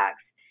pneumothorax,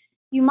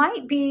 you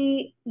might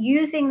be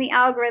using the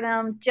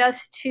algorithm just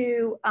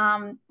to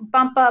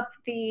bump up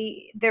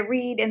the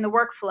read in the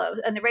workflow,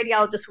 and the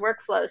radiologist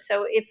workflow.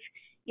 So if,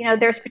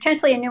 there's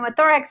potentially a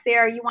pneumothorax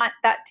there, you want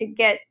that to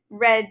get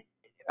read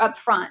up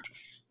front.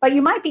 But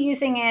you might be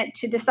using it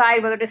to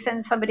decide whether to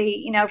send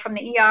somebody, from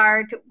the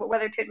ER,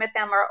 whether to admit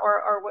them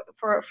or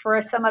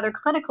for some other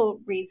clinical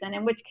reason,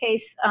 in which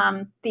case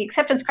the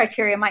acceptance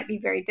criteria might be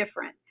very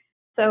different.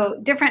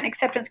 So different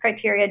acceptance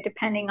criteria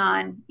depending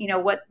on,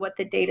 what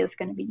the data is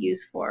going to be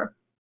used for.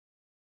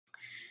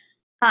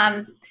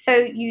 So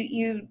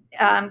you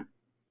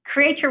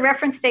create your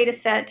reference data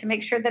set to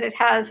make sure that it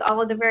has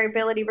all of the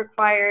variability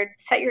required,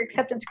 set your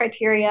acceptance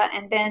criteria,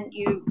 and then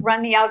you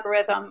run the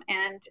algorithm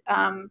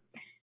and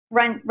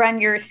run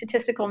your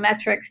statistical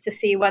metrics to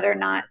see whether or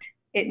not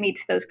it meets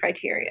those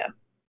criteria.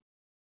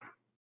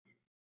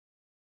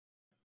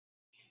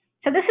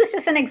 So this is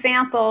just an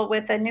example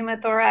with a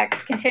pneumothorax,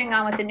 continuing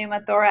on with the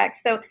pneumothorax.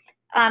 So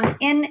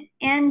in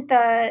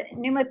the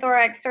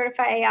pneumothorax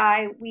Certify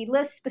AI, we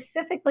list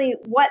specifically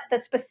what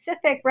the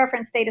specific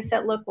reference data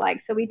set looked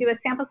like. So we do a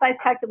sample size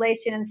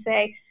calculation and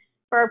say,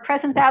 for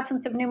presence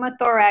absence of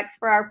pneumothorax,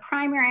 for our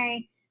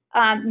primary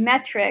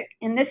metric,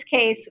 in this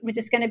case, which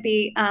is going to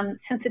be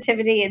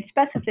sensitivity and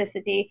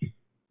specificity,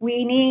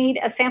 we need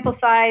a sample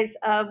size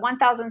of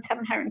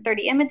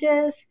 1,730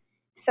 images.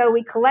 So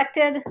we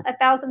collected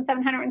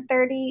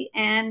 1,730,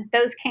 and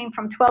those came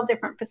from 12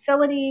 different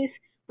facilities.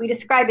 We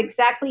describe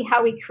exactly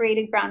how we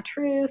created ground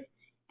truth.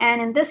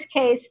 And in this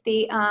case,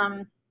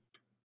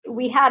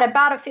 we had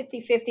about a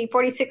 50-50,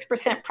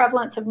 46%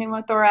 prevalence of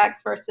pneumothorax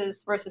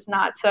versus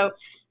not. So,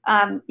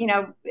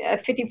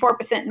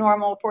 54%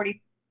 normal, 44%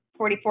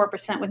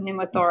 44% with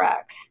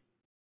pneumothorax.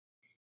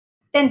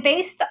 Then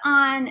based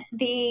on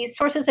the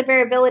sources of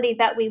variability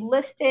that we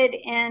listed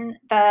in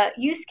the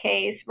use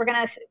case, we're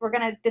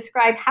gonna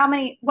describe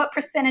what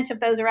percentage of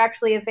those are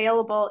actually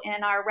available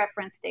in our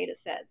reference data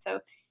set. So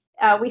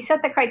we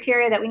set the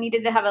criteria that we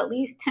needed to have at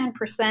least 10%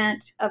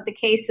 of the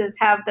cases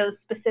have those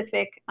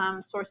specific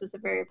sources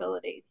of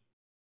variability.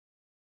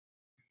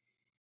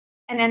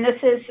 And then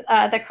this is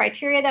the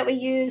criteria that we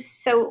use.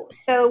 So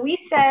we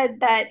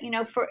said that,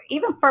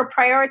 even for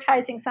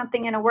prioritizing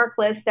something in a work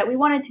list, that we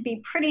wanted to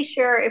be pretty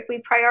sure if we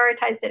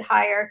prioritized it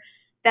higher,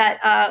 that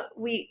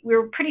we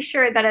were pretty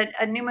sure that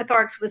a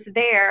pneumothorax was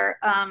there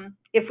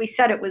if we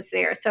said it was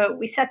there. So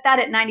we set that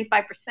at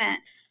 95%.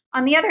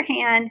 On the other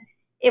hand,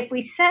 if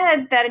we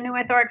said that a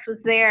pneumothorax was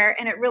there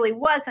and it really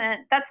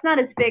wasn't, that's not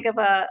as big of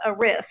a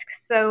risk.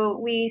 So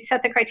we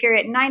set the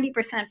criteria at 90%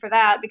 for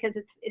that, because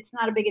it's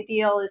not a big a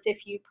deal as if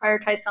you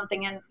prioritize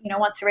something and,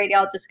 once the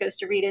radiologist goes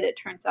to read it, it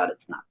turns out it's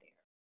not there.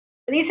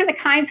 So these are the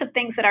kinds of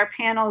things that our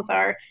panels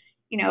are,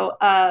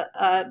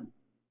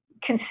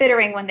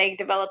 considering when they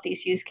develop these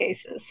use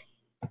cases.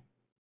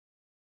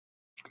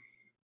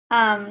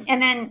 And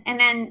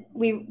then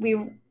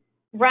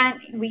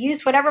we use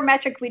whatever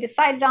metric we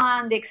decided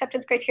on, the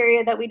acceptance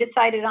criteria that we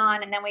decided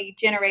on, and then we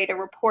generate a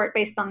report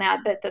based on that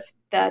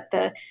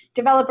the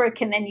developer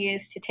can then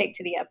use to take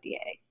to the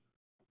FDA.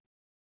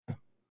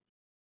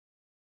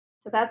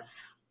 So that's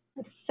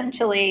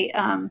essentially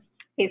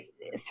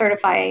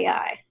Certify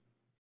AI.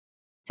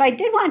 So I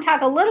did want to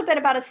talk a little bit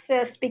about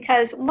Assist,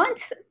 because once,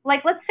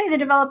 let's say the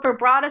developer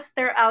brought us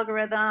their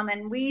algorithm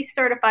and we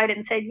certified it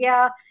and said,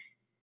 yeah,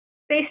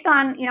 based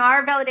on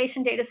our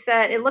validation data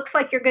set, it looks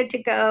like you're good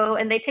to go,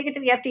 and they take it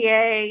to the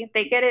FDA,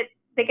 they get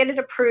it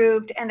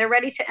approved, and they're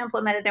ready to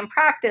implement it in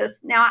practice.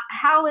 Now,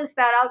 how is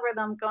that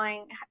algorithm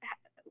going?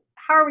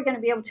 How are we going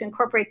to be able to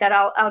incorporate that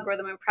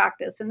algorithm in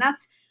practice? And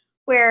that's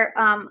where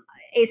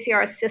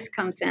ACR Assist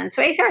comes in.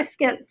 So ACR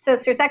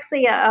Assist, there's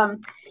actually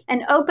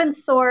an open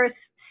source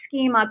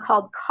schema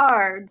called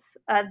CARDS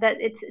that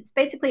it's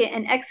basically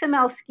an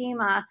XML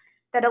schema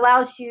that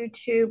allows you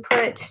to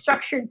put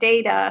structured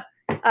data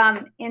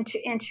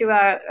into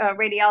a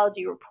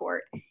radiology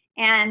report.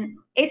 And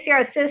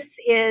ACR Assist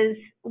is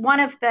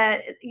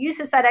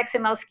uses that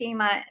XML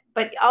schema,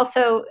 but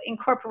also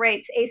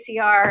incorporates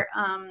ACR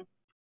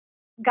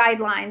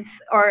guidelines,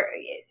 or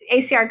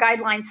ACR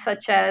guidelines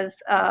such as,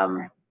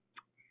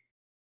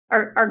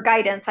 or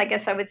guidance, I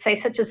guess I would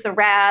say, such as the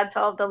RADs,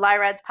 all of the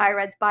LIRADs,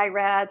 PIRADs,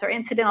 BIRADs, or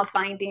incidental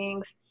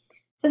findings.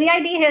 So the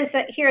idea is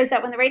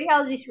that when the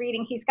radiologist is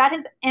reading, he's got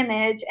his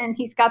image and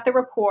he's got the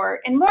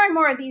report, and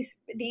more of these,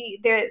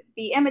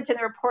 the image and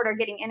the report are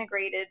getting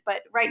integrated,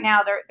 but right now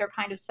they're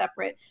kind of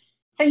separate.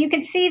 So you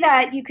could see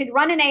that you could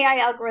run an AI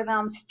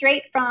algorithm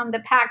straight from the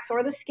PACS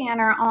or the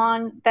scanner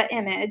on the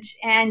image,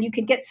 and you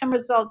could get some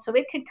results. So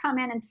it could come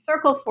in and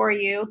circle for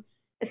you,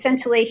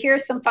 essentially,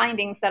 here's some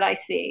findings that I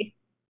see.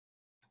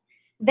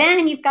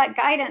 Then you've got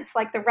guidance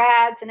like the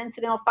RADs and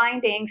incidental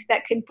findings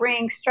that could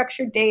bring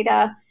structured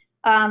data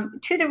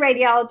to the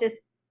radiologist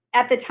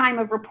at the time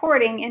of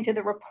reporting into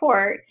the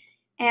report.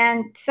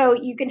 And so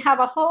you can have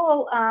a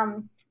whole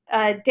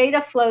data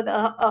flow,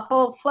 a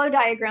whole flow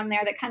diagram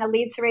there that kind of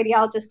leads the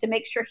radiologist to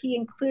make sure he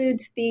includes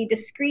the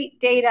discrete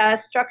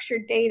data,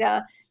 structured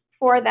data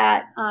for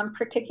that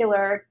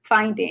particular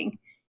finding,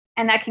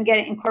 and that can get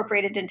it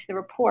incorporated into the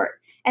report.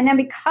 And then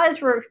because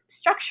we're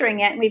structuring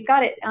it and we've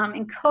got it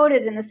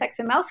encoded in this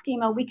XML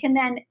schema, we can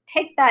then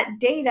take that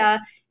data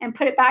and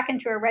put it back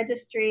into a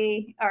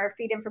registry or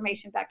feed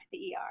information back to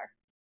the ER.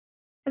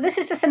 So this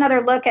is just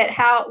another look at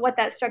what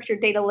that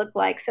structured data looked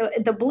like. So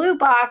the blue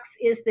box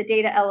is the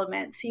data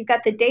element. So you've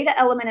got the data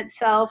element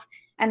itself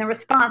and the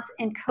response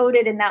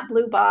encoded in that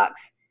blue box.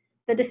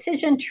 The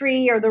decision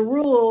tree or the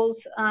rules,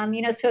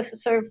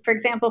 so for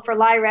example, for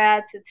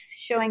LIRADs, it's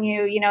showing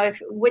you,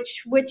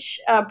 which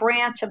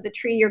branch of the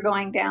tree you're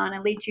going down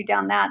and leads you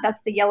down that. That's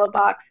the yellow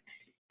box.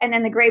 And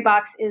then the gray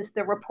box is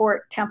the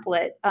report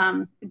template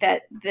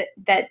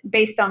that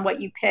based on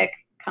what you pick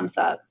comes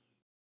up.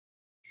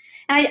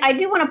 And I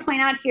do want to point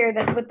out here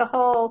that with the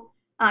whole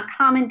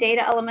common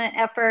data element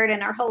effort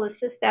and our whole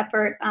Assist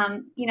effort,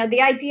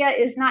 the idea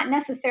is not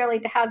necessarily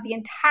to have the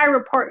entire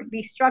report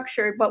be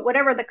structured, but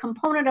whatever the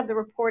component of the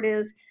report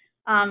is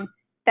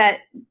that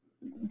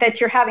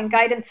you're having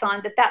guidance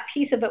on, that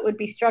piece of it would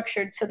be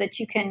structured so that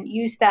you can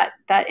use that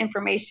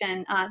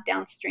information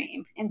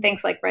downstream in things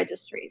like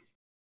registries.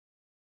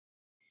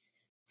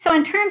 So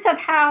in terms of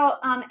how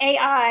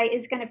AI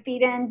is going to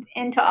feed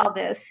into all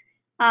this,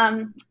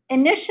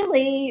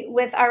 initially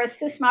with our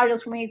Assist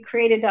modules when we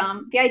created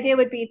them, the idea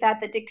would be that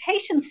the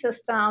dictation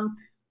system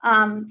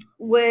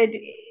would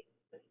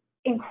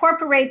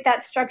incorporate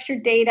that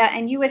structured data,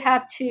 and you would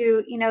have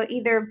to,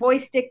 either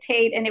voice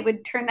dictate and it would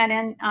turn that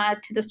in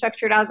to the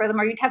structured algorithm,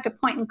 or you'd have to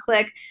point and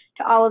click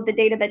to all of the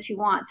data that you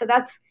want. So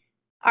that's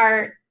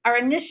our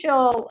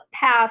initial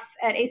pass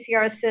at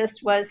ACR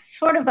Assist was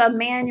sort of a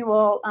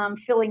manual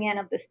filling in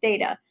of this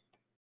data.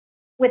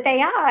 with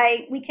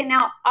AI, we can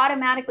now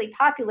automatically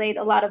populate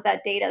a lot of that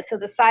data. So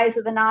the size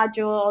of the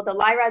nodule, the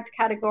LIRADS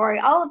category,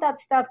 all of that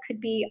stuff could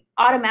be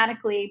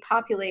automatically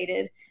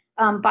populated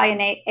by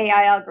an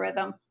AI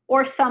algorithm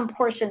or some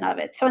portion of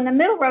it. So in the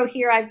middle row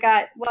here, I've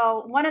got,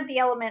 well, one of the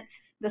elements,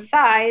 the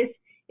size,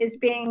 is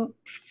being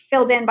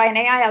filled in by an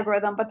AI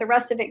algorithm, but the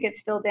rest of it gets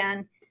filled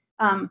in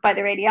by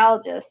the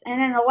radiologist.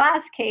 And in the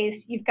last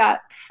case, you've got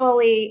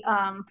full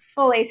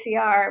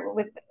ACR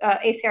with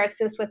ACR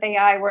Assist with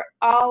AI, where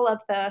all of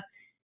the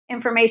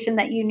information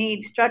that you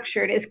need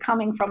structured is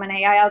coming from an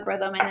AI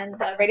algorithm, and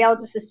the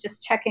radiologist is just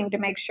checking to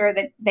make sure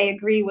that they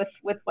agree with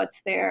what's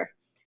there.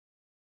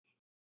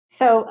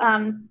 So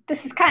this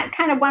is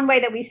kind of one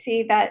way that we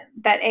see that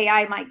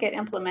AI might get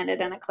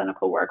implemented in a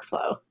clinical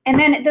workflow. And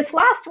then this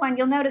last one,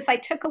 you'll notice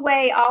I took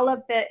away all of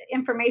the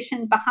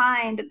information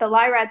behind the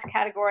LIRADS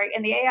category,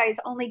 and the AI is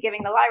only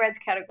giving the LIRADS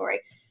category.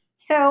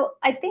 So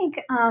I think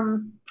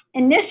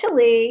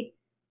initially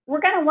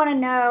we're going to want to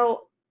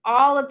know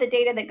all of the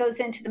data that goes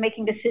into the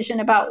making decision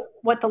about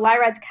what the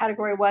LIRADS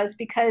category was,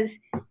 because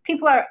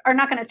people are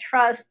not going to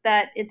trust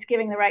that it's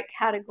giving the right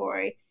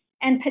category.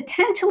 And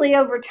potentially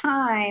over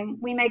time,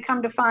 we may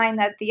come to find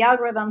that the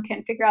algorithm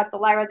can figure out the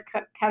LIRADS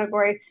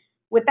category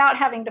without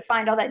having to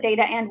find all that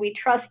data, and we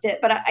trust it.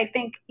 But I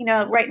think,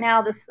 right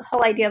now, this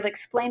whole idea of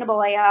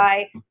explainable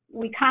AI,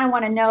 we kind of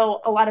want to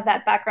know a lot of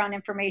that background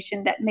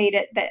information that made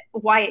it,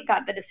 why it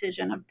got the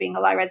decision of being a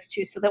LIRADS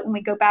 2, so that when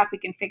we go back, we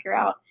can figure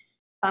out,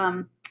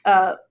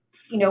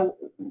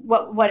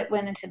 what it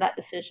went into that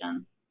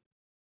decision.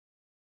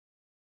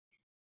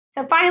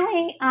 So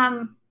finally,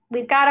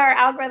 we've got our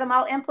algorithm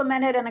all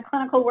implemented in a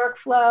clinical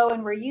workflow,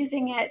 and we're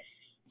using it.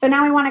 So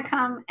now we want to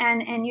come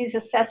and use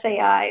Assess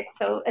AI.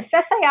 So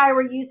Assess AI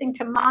we're using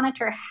to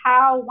monitor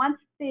how, once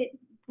the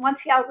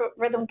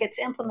algorithm gets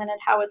implemented,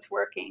 how it's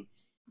working.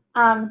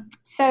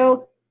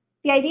 So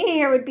the idea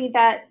here would be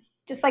that,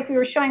 just like we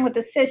were showing with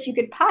Assist, you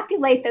could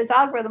populate those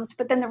algorithms,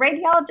 but then the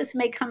radiologist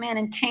may come in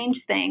and change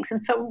things.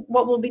 And so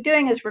what we'll be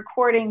doing is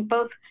recording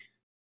both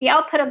the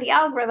output of the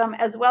algorithm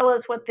as well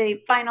as what the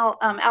final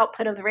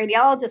output of the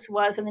radiologist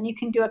was, and then you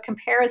can do a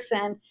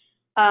comparison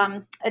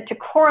to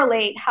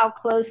correlate how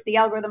close the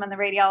algorithm and the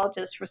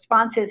radiologist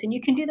response is. And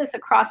you can do this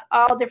across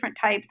all different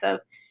types of,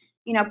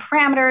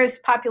 parameters,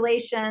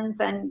 populations,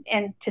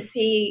 and to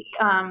see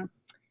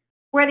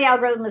where the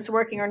algorithm is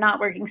working or not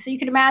working. So you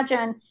can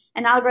imagine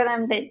an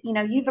algorithm that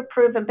you've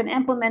approved and been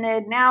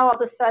implemented. Now all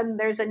of a sudden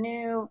there's a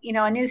new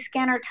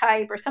scanner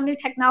type or some new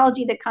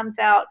technology that comes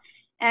out,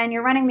 and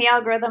you're running the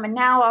algorithm, and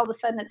now all of a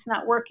sudden it's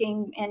not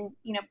working, and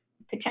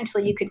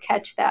potentially you could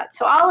catch that.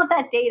 So all of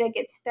that data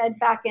gets fed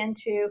back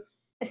into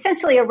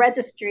essentially a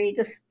registry,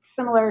 just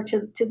similar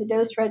to the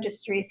dose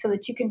registry, so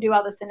that you can do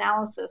all this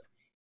analysis.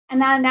 And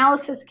that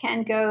analysis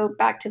can go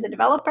back to the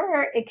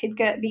developer. It could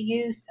be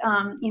used,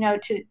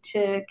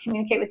 to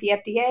communicate with the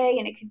FDA,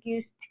 and it could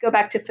use to go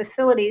back to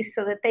facilities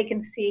so that they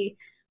can see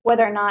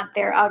whether or not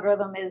their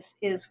algorithm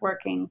is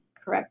working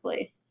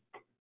correctly.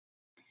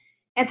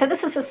 And so this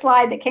is a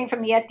slide that came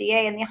from the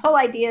FDA, and the whole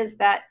idea is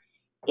that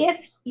if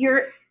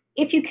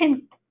you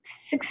can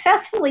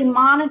successfully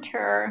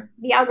monitor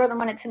the algorithm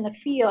when it's in the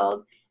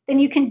field, then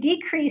you can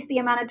decrease the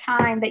amount of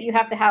time that you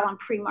have to have on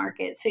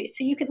pre-market. So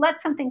you could let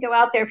something go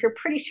out there if you're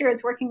pretty sure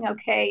it's working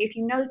okay, if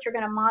you know that you're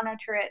going to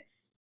monitor it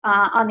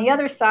on the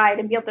other side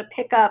and be able to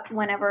pick up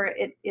whenever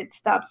it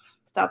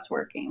stops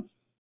working.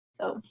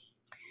 So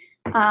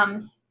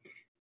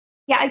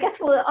yeah, I guess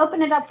we'll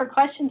open it up for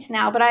questions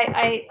now, but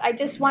I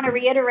just want to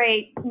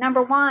reiterate,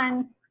 number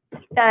one,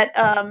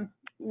 that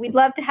we'd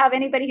love to have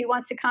anybody who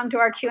wants to come to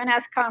our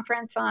Q&S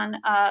conference on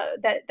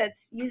that's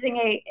using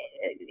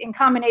in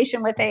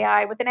combination with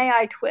AI, with an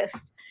AI twist,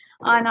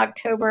 on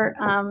October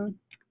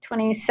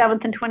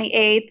 27th and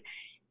 28th.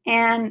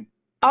 And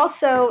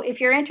also, if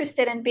you're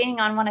interested in being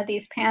on one of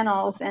these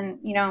panels, and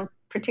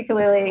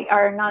particularly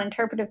our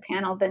non-interpretive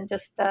panel, then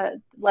just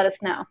let us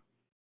know.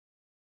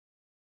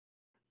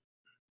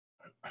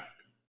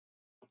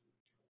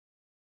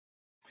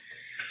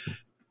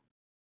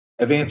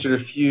 I've answered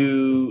a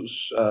few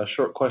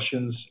short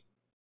questions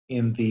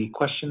in the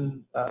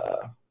question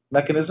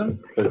mechanism,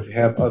 but if you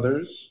have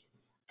others,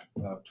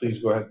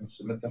 please go ahead and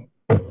submit them.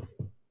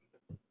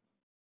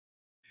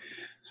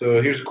 So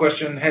here's a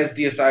question: has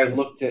DSI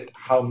looked at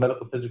how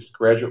medical physics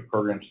graduate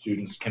program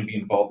students can be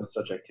involved in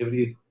such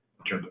activities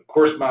in terms of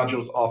course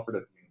modules offered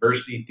at the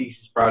university,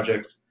 thesis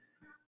projects,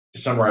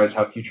 to summarize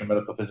how future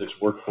medical physics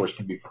workforce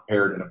can be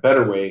prepared in a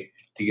better way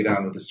to get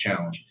on with this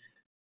challenge?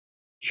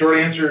 Short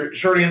answer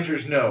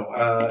is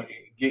no.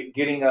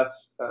 Getting us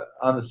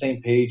on the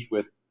same page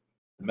with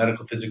the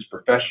medical physics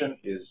profession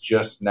is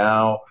just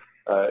now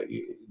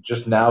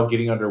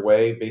getting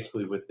underway,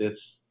 basically with this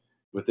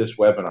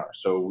webinar.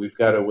 So we've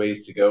got a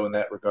ways to go in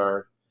that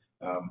regard.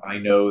 I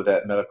know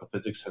that medical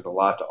physics has a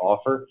lot to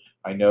offer.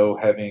 I know,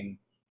 having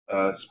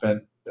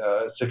spent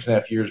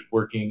 6.5 years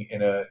working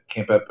in a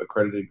CampEP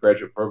accredited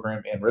graduate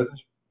program and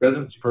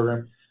residency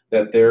program,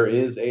 that there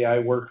is AI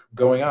work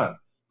going on.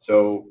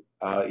 So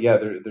yeah,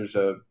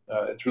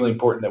 it's really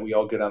important that we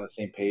all get on the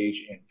same page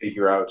and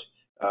figure out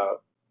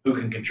who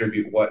can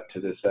contribute what to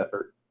this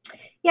effort.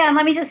 Yeah, and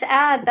let me just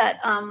add that,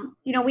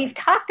 we've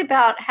talked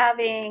about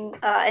having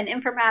an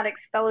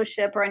informatics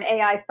fellowship or an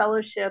AI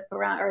fellowship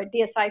around, or a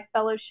DSI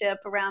fellowship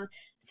around,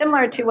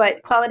 similar to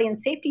what quality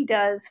and safety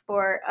does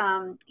for,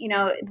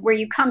 where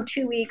you come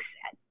 2 weeks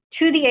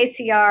to the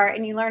ACR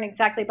and you learn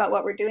exactly about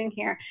what we're doing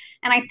here.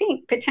 And I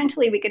think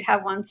potentially we could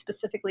have one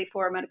specifically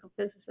for medical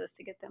physicists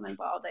to get them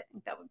involved. I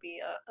think that would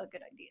be a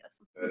good idea.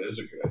 That is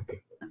a good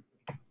idea.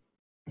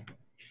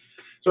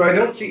 So I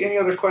don't see any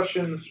other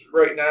questions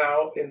right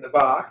now in the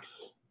box.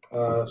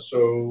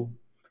 So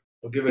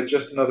we'll give it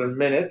just another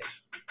minute.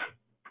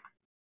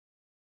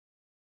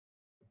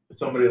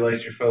 Somebody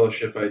likes your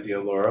fellowship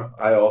idea, Laura.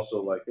 I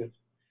also like it.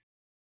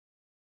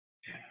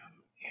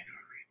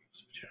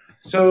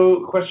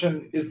 So,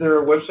 question, is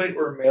there a website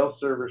or a mail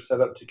server set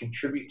up to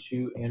contribute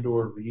to and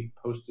or read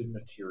posted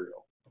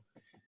material?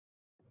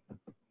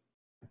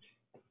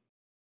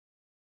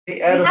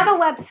 Hey, Adam, we have a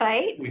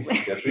website.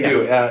 Yes, we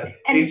do.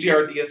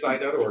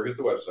 ACRDSI.org is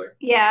the website.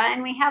 Yeah,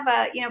 and we have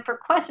for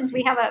questions,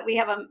 we have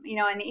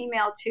an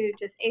email to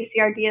just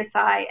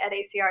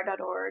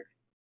acrDSI@acr.org.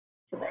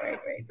 So right.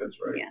 That's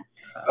right. Yeah.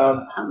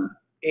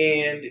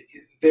 And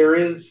there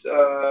is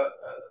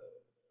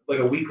like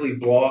a weekly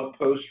blog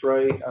post,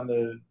 right, on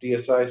the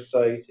DSI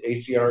site,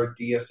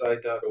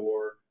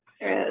 acrDSI.org.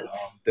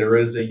 There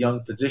is a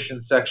young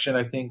physician section,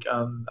 I think,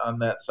 on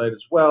that site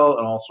as well,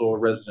 and also a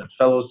resident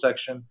fellow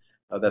section.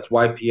 That's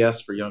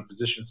YPS for young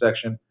physician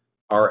section,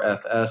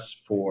 RFS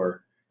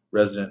for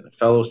resident and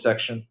fellow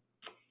section.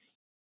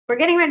 We're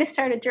getting ready to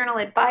start a journal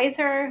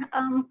advisor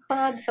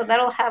club, so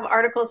that'll have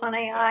articles on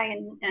AI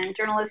and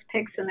journalist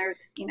picks, and there's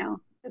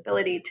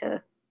ability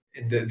to.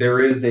 There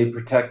is a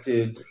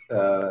protected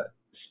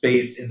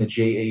space in the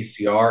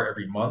JACR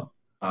every month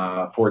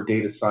for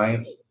data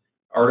science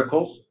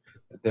articles.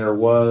 There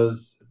was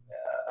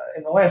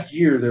in the last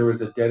year there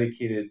was a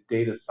dedicated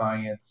data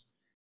science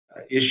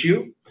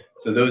issue.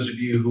 So those of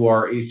you who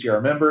are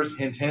ACR members,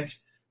 hint, hint,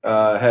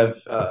 have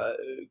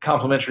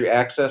complimentary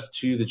access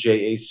to the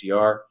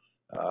JACR,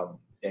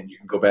 and you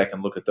can go back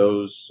and look at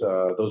those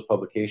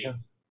publications.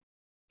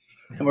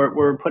 And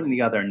we're putting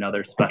together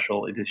another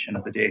special edition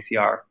of the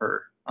JACR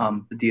for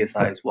the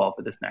DSI as well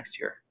for this next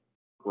year.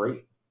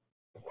 Great.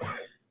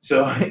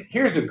 So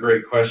here's a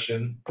great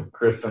question,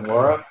 Chris and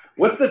Laura.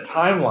 What's the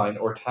timeline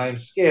or time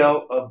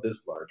scale of this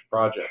large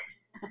project?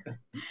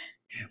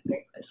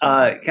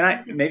 Can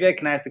I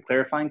ask a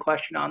clarifying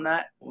question on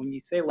that? When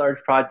you say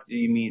large project, do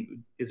you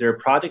mean, is there a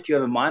project you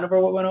have in mind over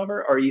what went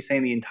over, or are you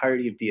saying the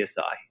entirety of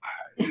DSI?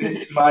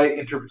 My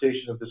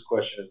interpretation of this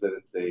question is that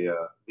it's the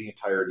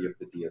entirety of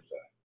the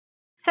DSI.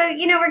 So,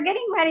 we're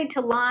getting ready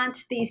to launch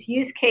these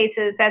use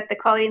cases at the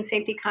Quality and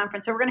Safety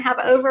Conference. So we're going to have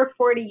over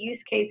 40 use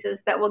cases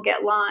that will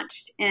get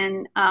launched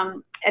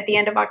at the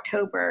end of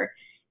October.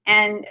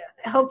 And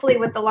hopefully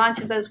with the launch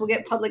of those, we'll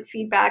get public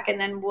feedback, and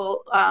then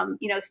we'll,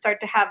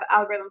 start to have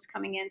algorithms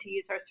coming in to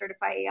use our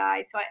Certify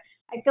AI. So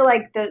I feel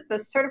like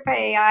the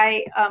Certify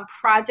AI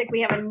project,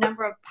 we have a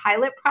number of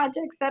pilot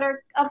projects that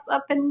are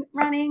up and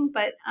running.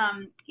 But,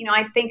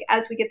 I think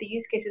as we get the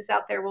use cases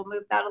out there, we'll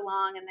move that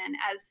along. And then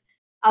as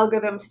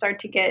algorithms start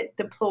to get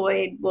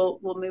deployed, we'll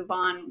move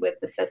on with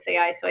the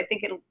SysAI. So I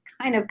think it'll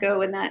kind of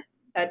go in that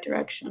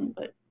direction.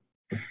 But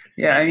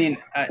yeah, I mean,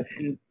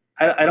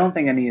 I don't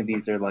think any of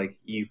these are like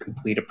you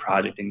complete a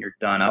project and you're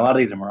done. A lot of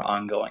these are more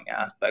ongoing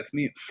aspects. I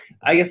mean,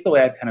 I guess the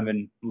way I've kind of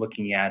been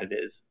looking at it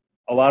is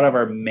a lot of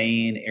our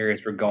main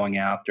areas we're going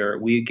after,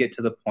 we get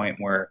to the point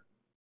where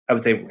I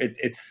would say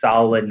it's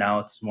solid now.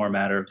 It's more a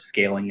matter of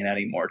scaling and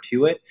adding more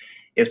to it.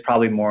 It's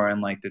probably more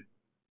in like the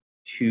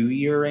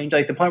 2-year range,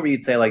 like the point where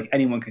you'd say like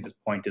anyone can just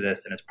point to this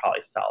and it's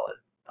probably solid,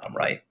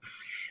 right?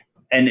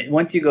 And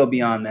once you go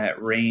beyond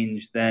that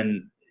range,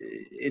 then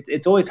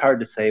it's always hard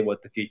to say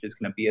what the future is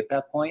going to be at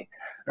that point,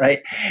 right?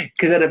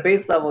 Because at a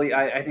base level,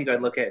 I think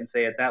I'd look at it and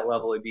say at that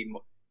level, it'd be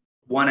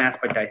one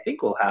aspect I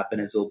think will happen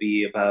is it'll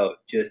be about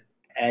just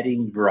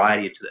adding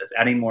variety to this,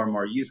 adding more and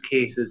more use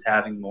cases,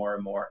 having more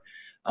and more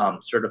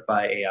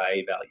certified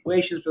AI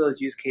evaluations for those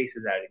use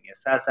cases, adding the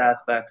assess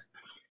aspects.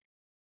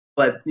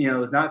 But,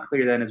 it's not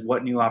clear then is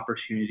what new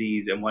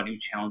opportunities and what new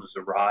challenges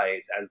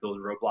arise as those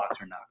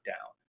roadblocks are knocked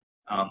down.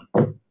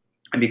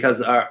 And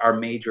because our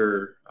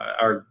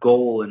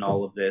goal in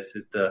all of this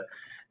is to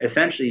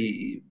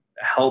essentially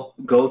help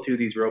go through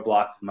these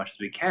roadblocks as much as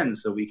we can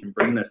so we can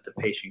bring this to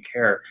patient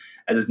care.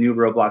 As those new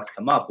roadblocks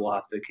come up, we'll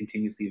have to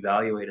continuously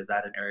evaluate, is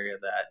that an area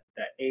that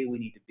we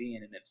need to be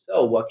in? And if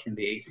so, what can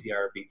the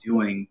ACR be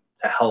doing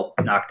to help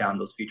knock down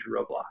those future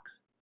roadblocks?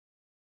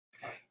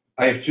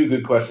 I have 2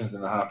 good questions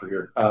in the hopper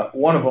here.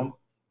 One of them,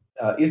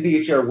 is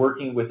the ACR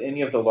working with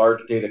any of the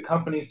large data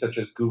companies such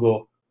as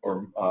Google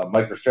or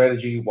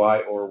MicroStrategy?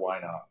 Why or why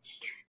not?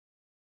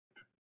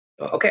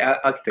 Okay,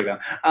 I'll take that.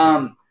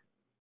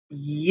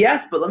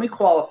 Yes, but let me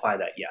qualify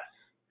that yes.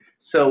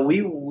 So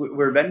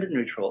we're vendor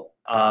neutral,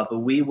 but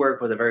we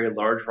work with a very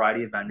large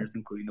variety of vendors,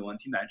 including the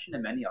ones you mentioned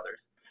and many others.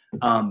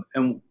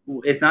 And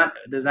there's not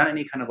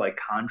any kind of like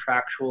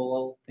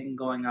contractual thing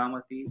going on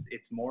with these.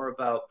 It's more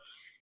about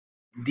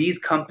these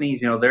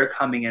companies, they're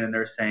coming in and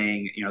they're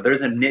saying,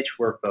 there's a niche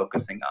we're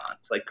focusing on.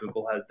 It's like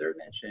Google has their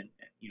niche, and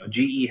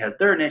GE has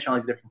their niche, and all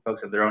these different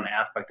folks have their own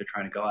aspect they're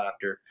trying to go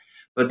after.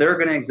 But they're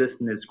going to exist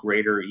in this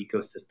greater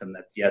ecosystem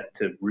that's yet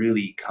to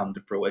really come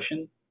to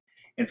fruition.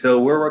 And so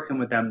we're working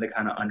with them to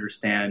kind of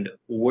understand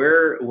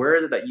where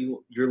is it that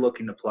you're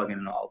looking to plug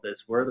in all this?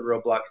 Where are the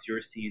roadblocks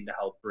you're seeing to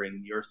help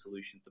bring your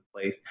solutions to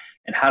place?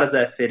 And how does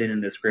that fit in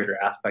this greater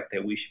aspect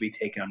that we should be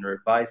taking under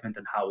advisement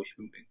and how we should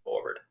be moving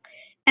forward?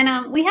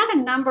 And we have a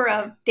number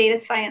of data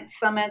science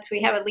summits.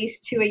 We have at least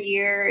 2 a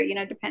year,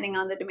 depending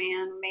on the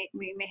demand.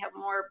 We may have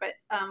more, but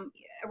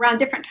around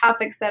different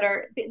topics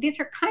these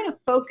are kind of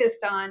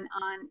focused on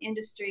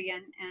industry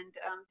and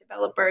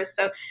developers.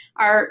 So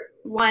our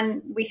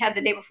one we had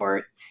the day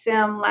before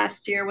SIM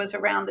last year was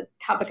around the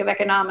topic of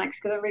economics,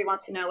 because everybody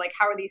wants to know, like,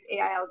 how are these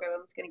AI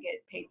algorithms going to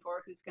get paid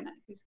for?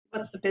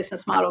 What's the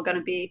business model going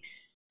to be?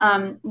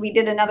 We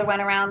did another one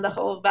around the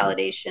whole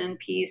validation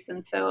piece,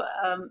 and so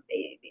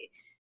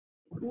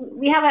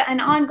we have an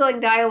ongoing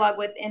dialogue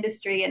with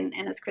industry, and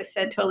as Chris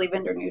said, totally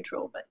vendor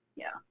neutral, but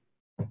yeah.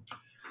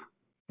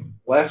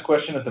 Last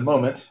question at the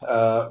moment,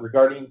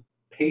 regarding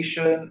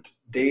patient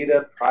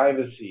data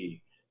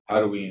privacy.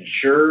 How do we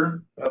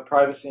ensure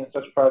privacy in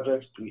such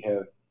projects? Do we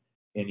have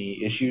any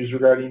issues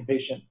regarding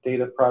patient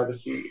data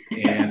privacy?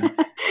 And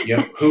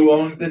who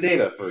owns the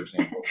data, for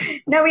example?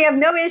 No, we have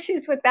no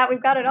issues with that.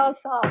 We've got it all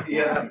solved.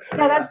 Yeah.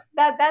 No,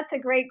 that's a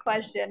great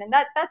question, and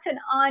that's an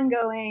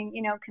ongoing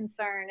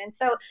concern. And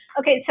so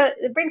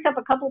it brings up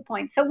a couple of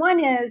points. So one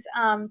is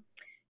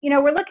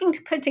we're looking to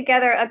put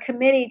together a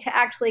committee to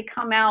actually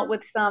come out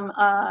with some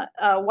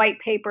white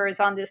papers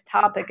on this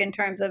topic in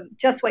terms of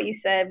just what you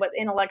said, what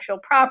intellectual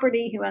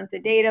property, who owns the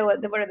data,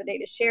 what are the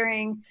data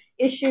sharing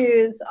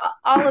issues,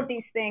 all of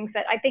these things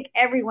that I think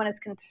everyone is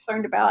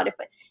concerned about. If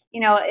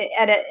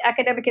at an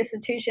academic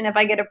institution, if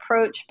I get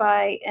approached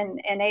by an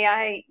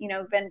AI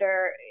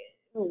vendor,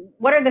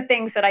 what are the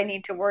things that I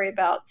need to worry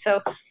about? So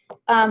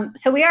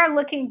we are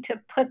looking to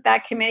put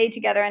that committee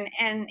together,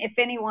 and if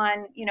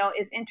anyone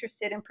is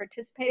interested in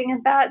participating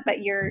in that,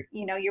 but your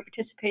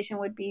participation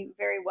would be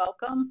very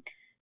welcome.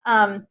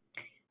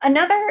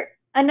 Another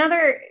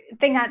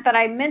thing that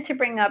I meant to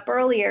bring up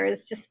earlier is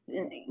just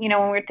when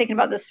we're thinking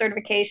about this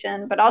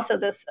certification, but also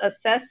this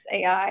assess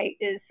AI,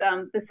 is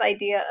this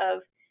idea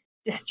of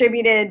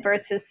distributed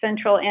versus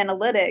central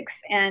analytics,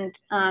 and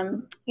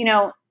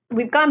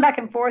we've gone back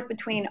and forth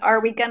between, are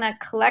we going to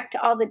collect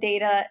all the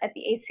data at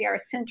the ACR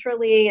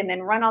centrally and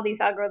then run all these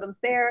algorithms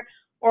there,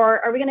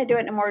 or are we going to do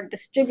it in a more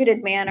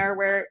distributed manner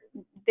where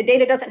the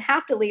data doesn't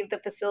have to leave the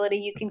facility,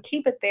 you can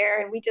keep it there,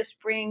 and we just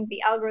bring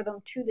the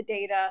algorithm to the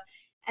data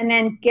and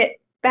then get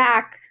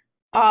back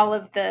all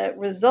of the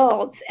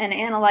results and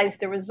analyze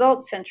the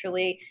results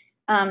centrally.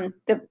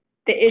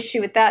 The issue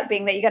with that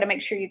being that you got to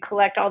make sure you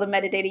collect all the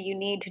metadata you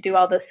need to do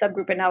all the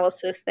subgroup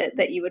analysis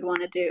that you would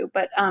want to do.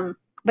 But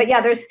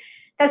yeah,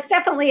 that's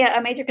definitely a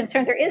major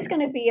concern. There is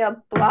going to be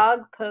a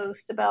blog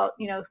post about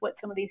what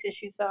some of these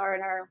issues are,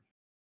 and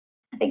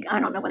I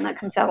don't know when that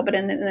comes out, but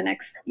in the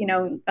next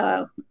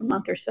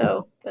month or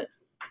so. But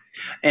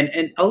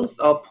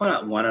I'll point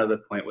out one other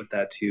point with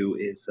that too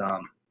is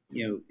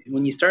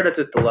when you start at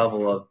just the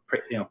level of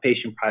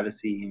patient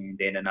privacy and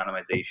data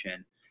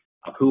anonymization,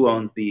 who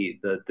owns the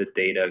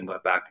data and going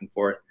back and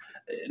forth,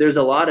 there's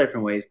a lot of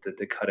different ways to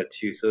cut it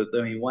too. So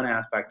one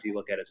aspect you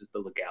look at is just the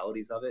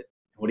legalities of it.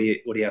 What do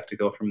you have to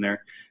go from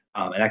there?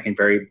 And that can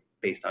vary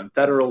based on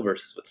federal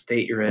versus what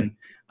state you're in.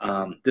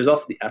 There's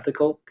also the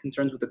ethical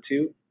concerns with it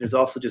too. There's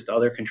also just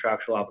other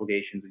contractual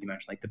obligations that you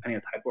mentioned, like depending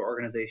on the type of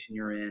organization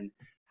you're in,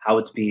 how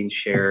it's being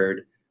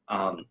shared.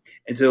 And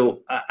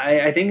so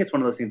I think it's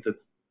one of those things that's,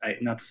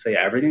 not to say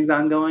everything's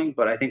ongoing,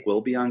 but I think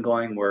will be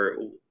ongoing, where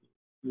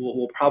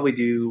we'll probably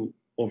do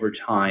over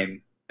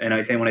time. And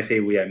when I say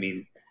we, I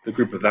mean the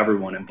group of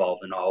everyone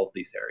involved in all of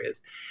these areas,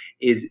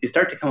 is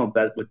start to come up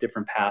with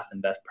different paths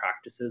and best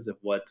practices of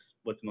what's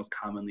most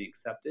commonly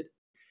accepted.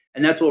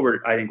 And that's what we're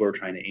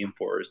trying to aim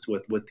for, is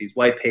with these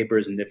white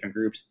papers and different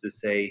groups to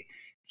say,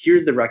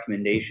 here's the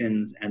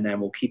recommendations, and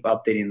then we'll keep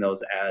updating those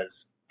as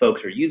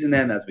folks are using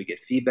them, as we get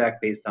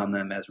feedback based on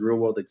them, as real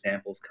world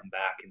examples come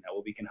back, and that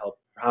we can help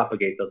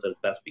propagate those as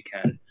best we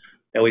can.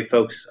 That way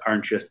folks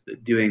aren't just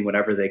doing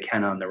whatever they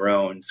can on their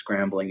own,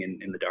 scrambling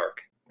in the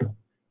dark.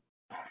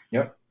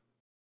 Yep.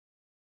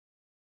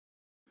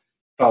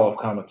 Follow-up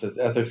comment says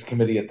ethics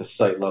committee at the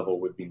site level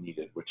would be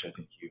needed, which I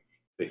think you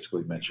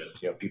basically mentioned.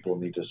 People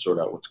need to sort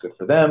out what's good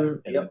for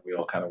them, and then we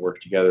all kind of work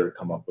together to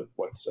come up with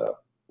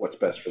what's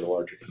best for the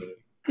larger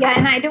community. Yeah,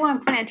 and I do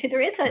want to point out too,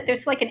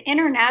 there's like an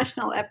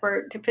international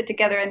effort to put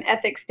together an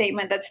ethics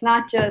statement that's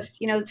not just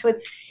so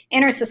it's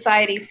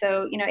inter-society,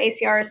 so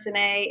ACR,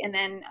 SNA, and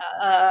then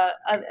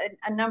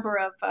a number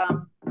of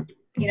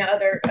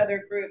other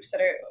groups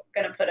that are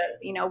going to put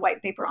a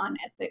white paper on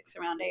ethics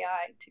around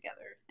AI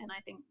together. And I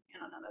think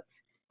that's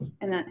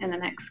in the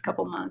next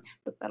couple months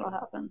that'll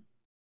happen.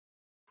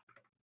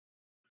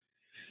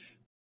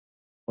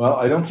 Well,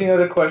 I don't see any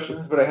other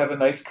questions, but I have a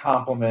nice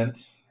compliment.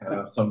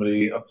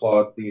 Somebody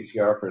applauds the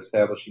ACR for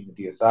establishing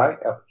the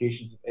DSI.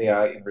 Applications of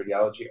AI in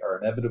radiology are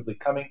inevitably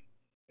coming,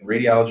 and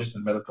radiologists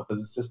and medical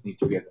physicists need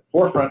to be at the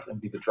forefront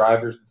and be the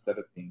drivers instead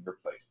of being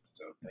replaced.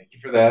 So thank you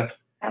for that.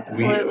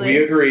 Absolutely.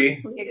 We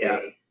agree. We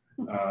agree.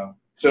 Yeah.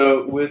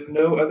 So with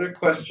no other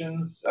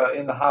questions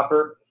in the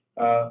hopper,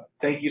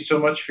 thank you so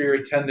much for your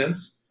attendance.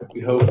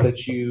 We hope that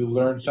you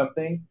learned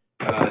something.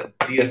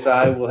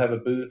 DSI will have a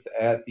booth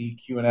at the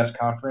QNS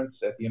conference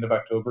at the end of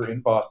October in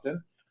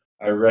Boston.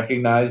 I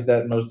recognize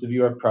that most of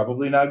you are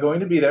probably not going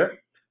to be there.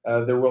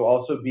 There will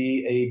also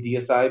be a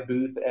DSI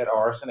booth at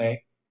RSNA,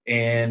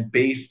 and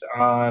based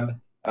on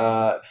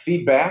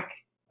feedback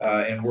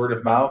and word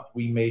of mouth,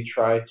 we may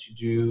try to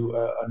do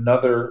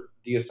another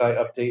DSI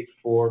update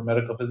for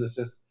medical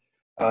physicists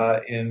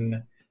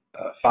in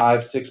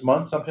 5-6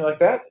 months, something like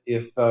that,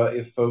 if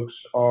folks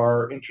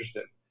are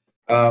interested.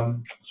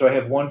 So I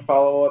have one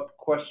follow-up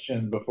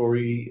question before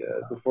we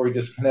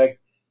disconnect.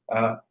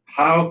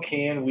 How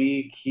can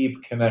we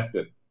keep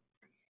connected?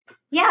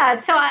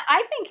 Yeah, so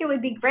I think it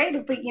would be great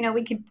if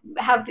we could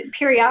have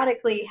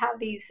periodically have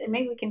these, and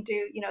maybe we can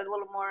do a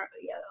little more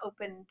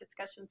open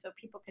discussion so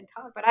people can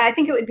talk. But I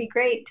think it would be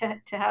great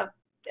to have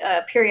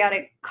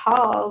periodic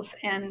calls,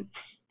 and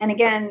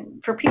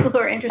again, for people who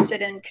are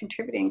interested in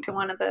contributing to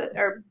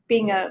or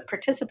being a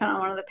participant on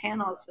one of the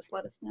panels, just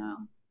let us know.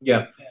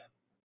 Yeah.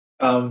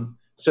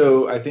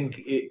 So I think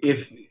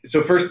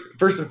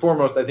first and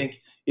foremost, I think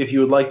if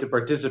you would like to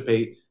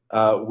participate,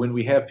 when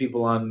we have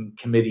people on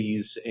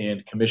committees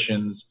and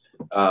commissions,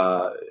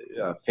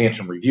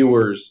 phantom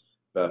reviewers,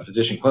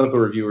 physician clinical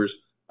reviewers,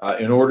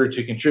 in order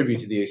to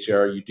contribute to the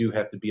ACR, you do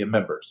have to be a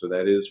member. So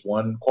that is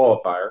one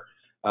qualifier.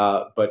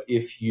 But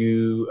if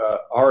you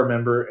are a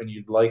member and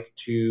you'd like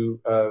to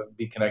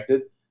be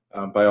connected,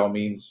 by all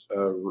means,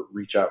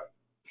 reach out.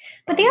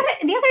 But the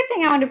other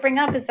thing I want to bring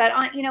up is that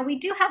we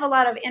do have a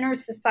lot of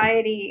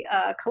inter-society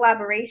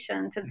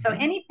collaborations, and so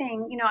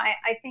anything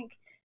I think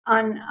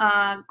on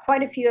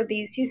quite a few of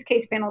these use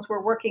case panels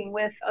we're working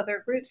with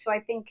other groups. So I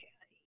think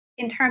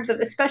in terms of,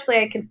 especially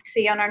I can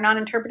see on our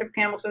non-interpretive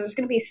panels, so there's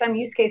going to be some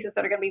use cases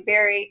that are going to be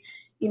very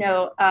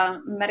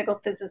medical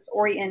physicist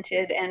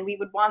oriented, and we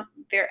would want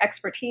their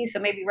expertise, so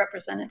maybe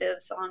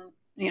representatives on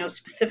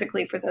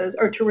specifically for those,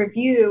 or to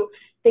review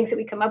things that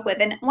we come up with.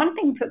 And one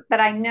thing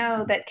that I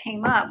know that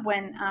came up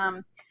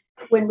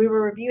when we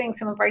were reviewing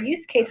some of our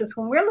use cases,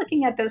 when we're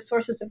looking at those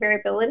sources of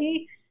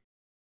variability,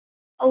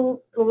 a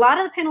lot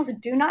of the panels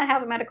do not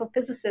have a medical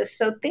physicist,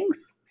 so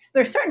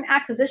there's certain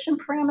acquisition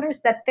parameters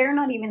that they're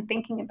not even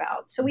thinking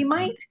about. So we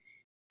might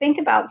think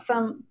about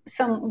some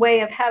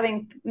way of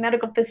having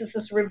medical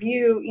physicists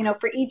review,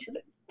 for each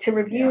to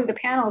review the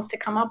panels to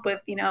come up with,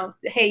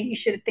 hey, you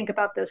should think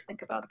about this,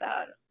 think about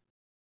that.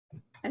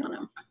 I don't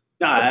know.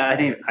 No, I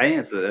think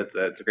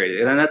that's a great,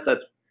 and that's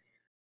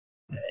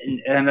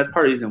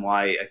part of the reason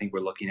why I think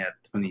we're looking at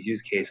some of these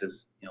use cases.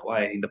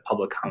 Why I think the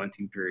public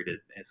commenting period is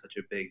such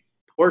a big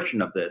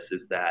portion of this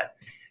is that,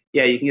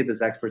 you can get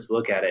those experts to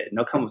look at it and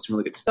they'll come with some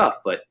really good stuff.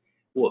 But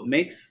what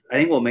makes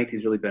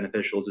these really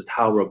beneficial is just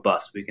how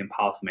robust we can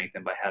possibly make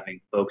them by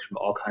having folks from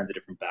all kinds of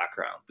different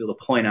backgrounds be able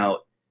to point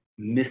out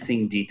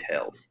missing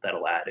details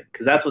that'll add it,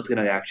 because that's what's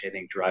going to actually, I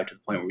think, drive to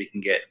the point where we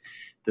can get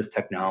this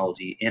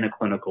technology in a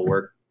clinical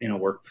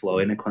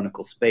workflow, in a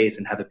clinical space,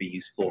 and have it be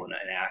useful and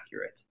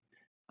accurate.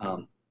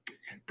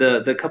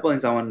 The couple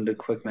things I wanted to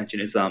quick mention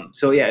is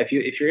if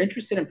you're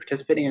interested in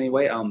participating in any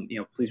way,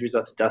 please reach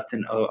out to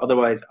Dustin.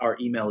 Otherwise, our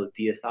email is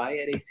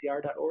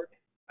dsi@acr.org.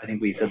 I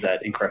think we said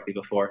that incorrectly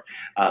before.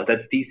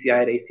 That's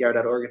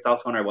dci@acr.org. It's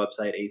also on our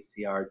website,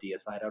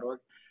 acrdsi.org.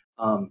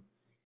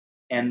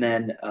 And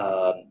then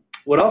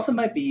what also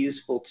might be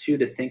useful too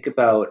to think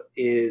about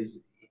is,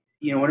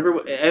 whenever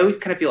I always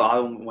kind of feel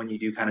odd when you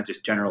do kind of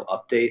just general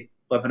update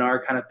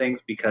webinar kind of things,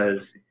 because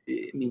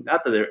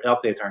not that the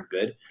updates aren't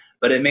good,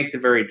 but it makes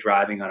it very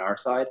driving on our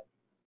side.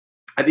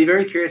 I'd be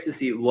very curious to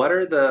see what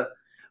are the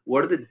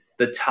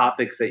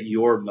topics that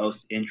you're most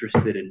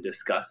interested in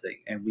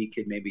discussing, and we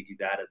could maybe do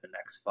that as the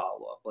next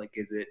follow-up. Like,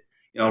 is it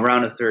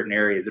around a certain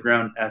area? Is it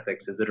around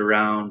ethics? Is it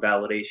around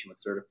validation with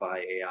Certify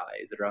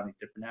AI? Is it around these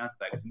different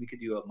aspects? And we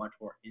could do a much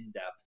more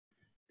in-depth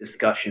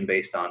discussion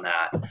based on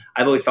that.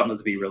 I've always found those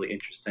to be really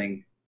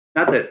interesting.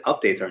 Not that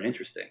updates aren't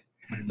interesting,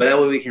 but that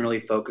way we can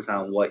really focus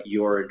on what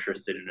you're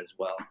interested in as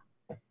well.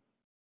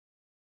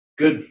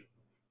 Good.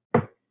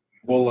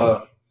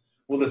 We'll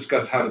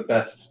discuss how to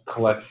best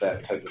collect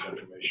that type of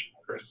information,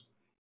 Chris.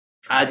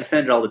 I just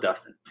send it all to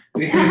Dustin.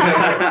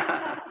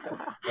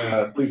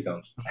 Please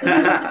don't.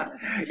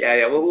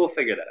 We'll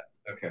figure that out.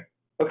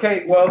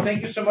 Okay. Well,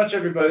 thank you so much,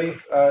 everybody.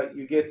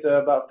 You get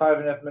about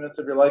 5.5 minutes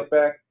of your life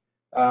back.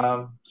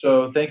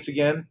 So thanks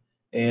again,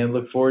 and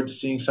look forward to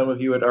seeing some of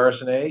you at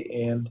RSNA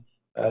and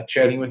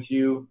chatting with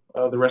you,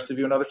 the rest of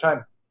you, another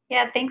time.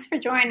 Yeah, thanks for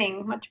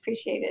joining. Much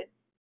appreciated.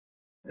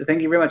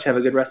 Thank you very much. Have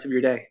a good rest of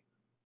your day.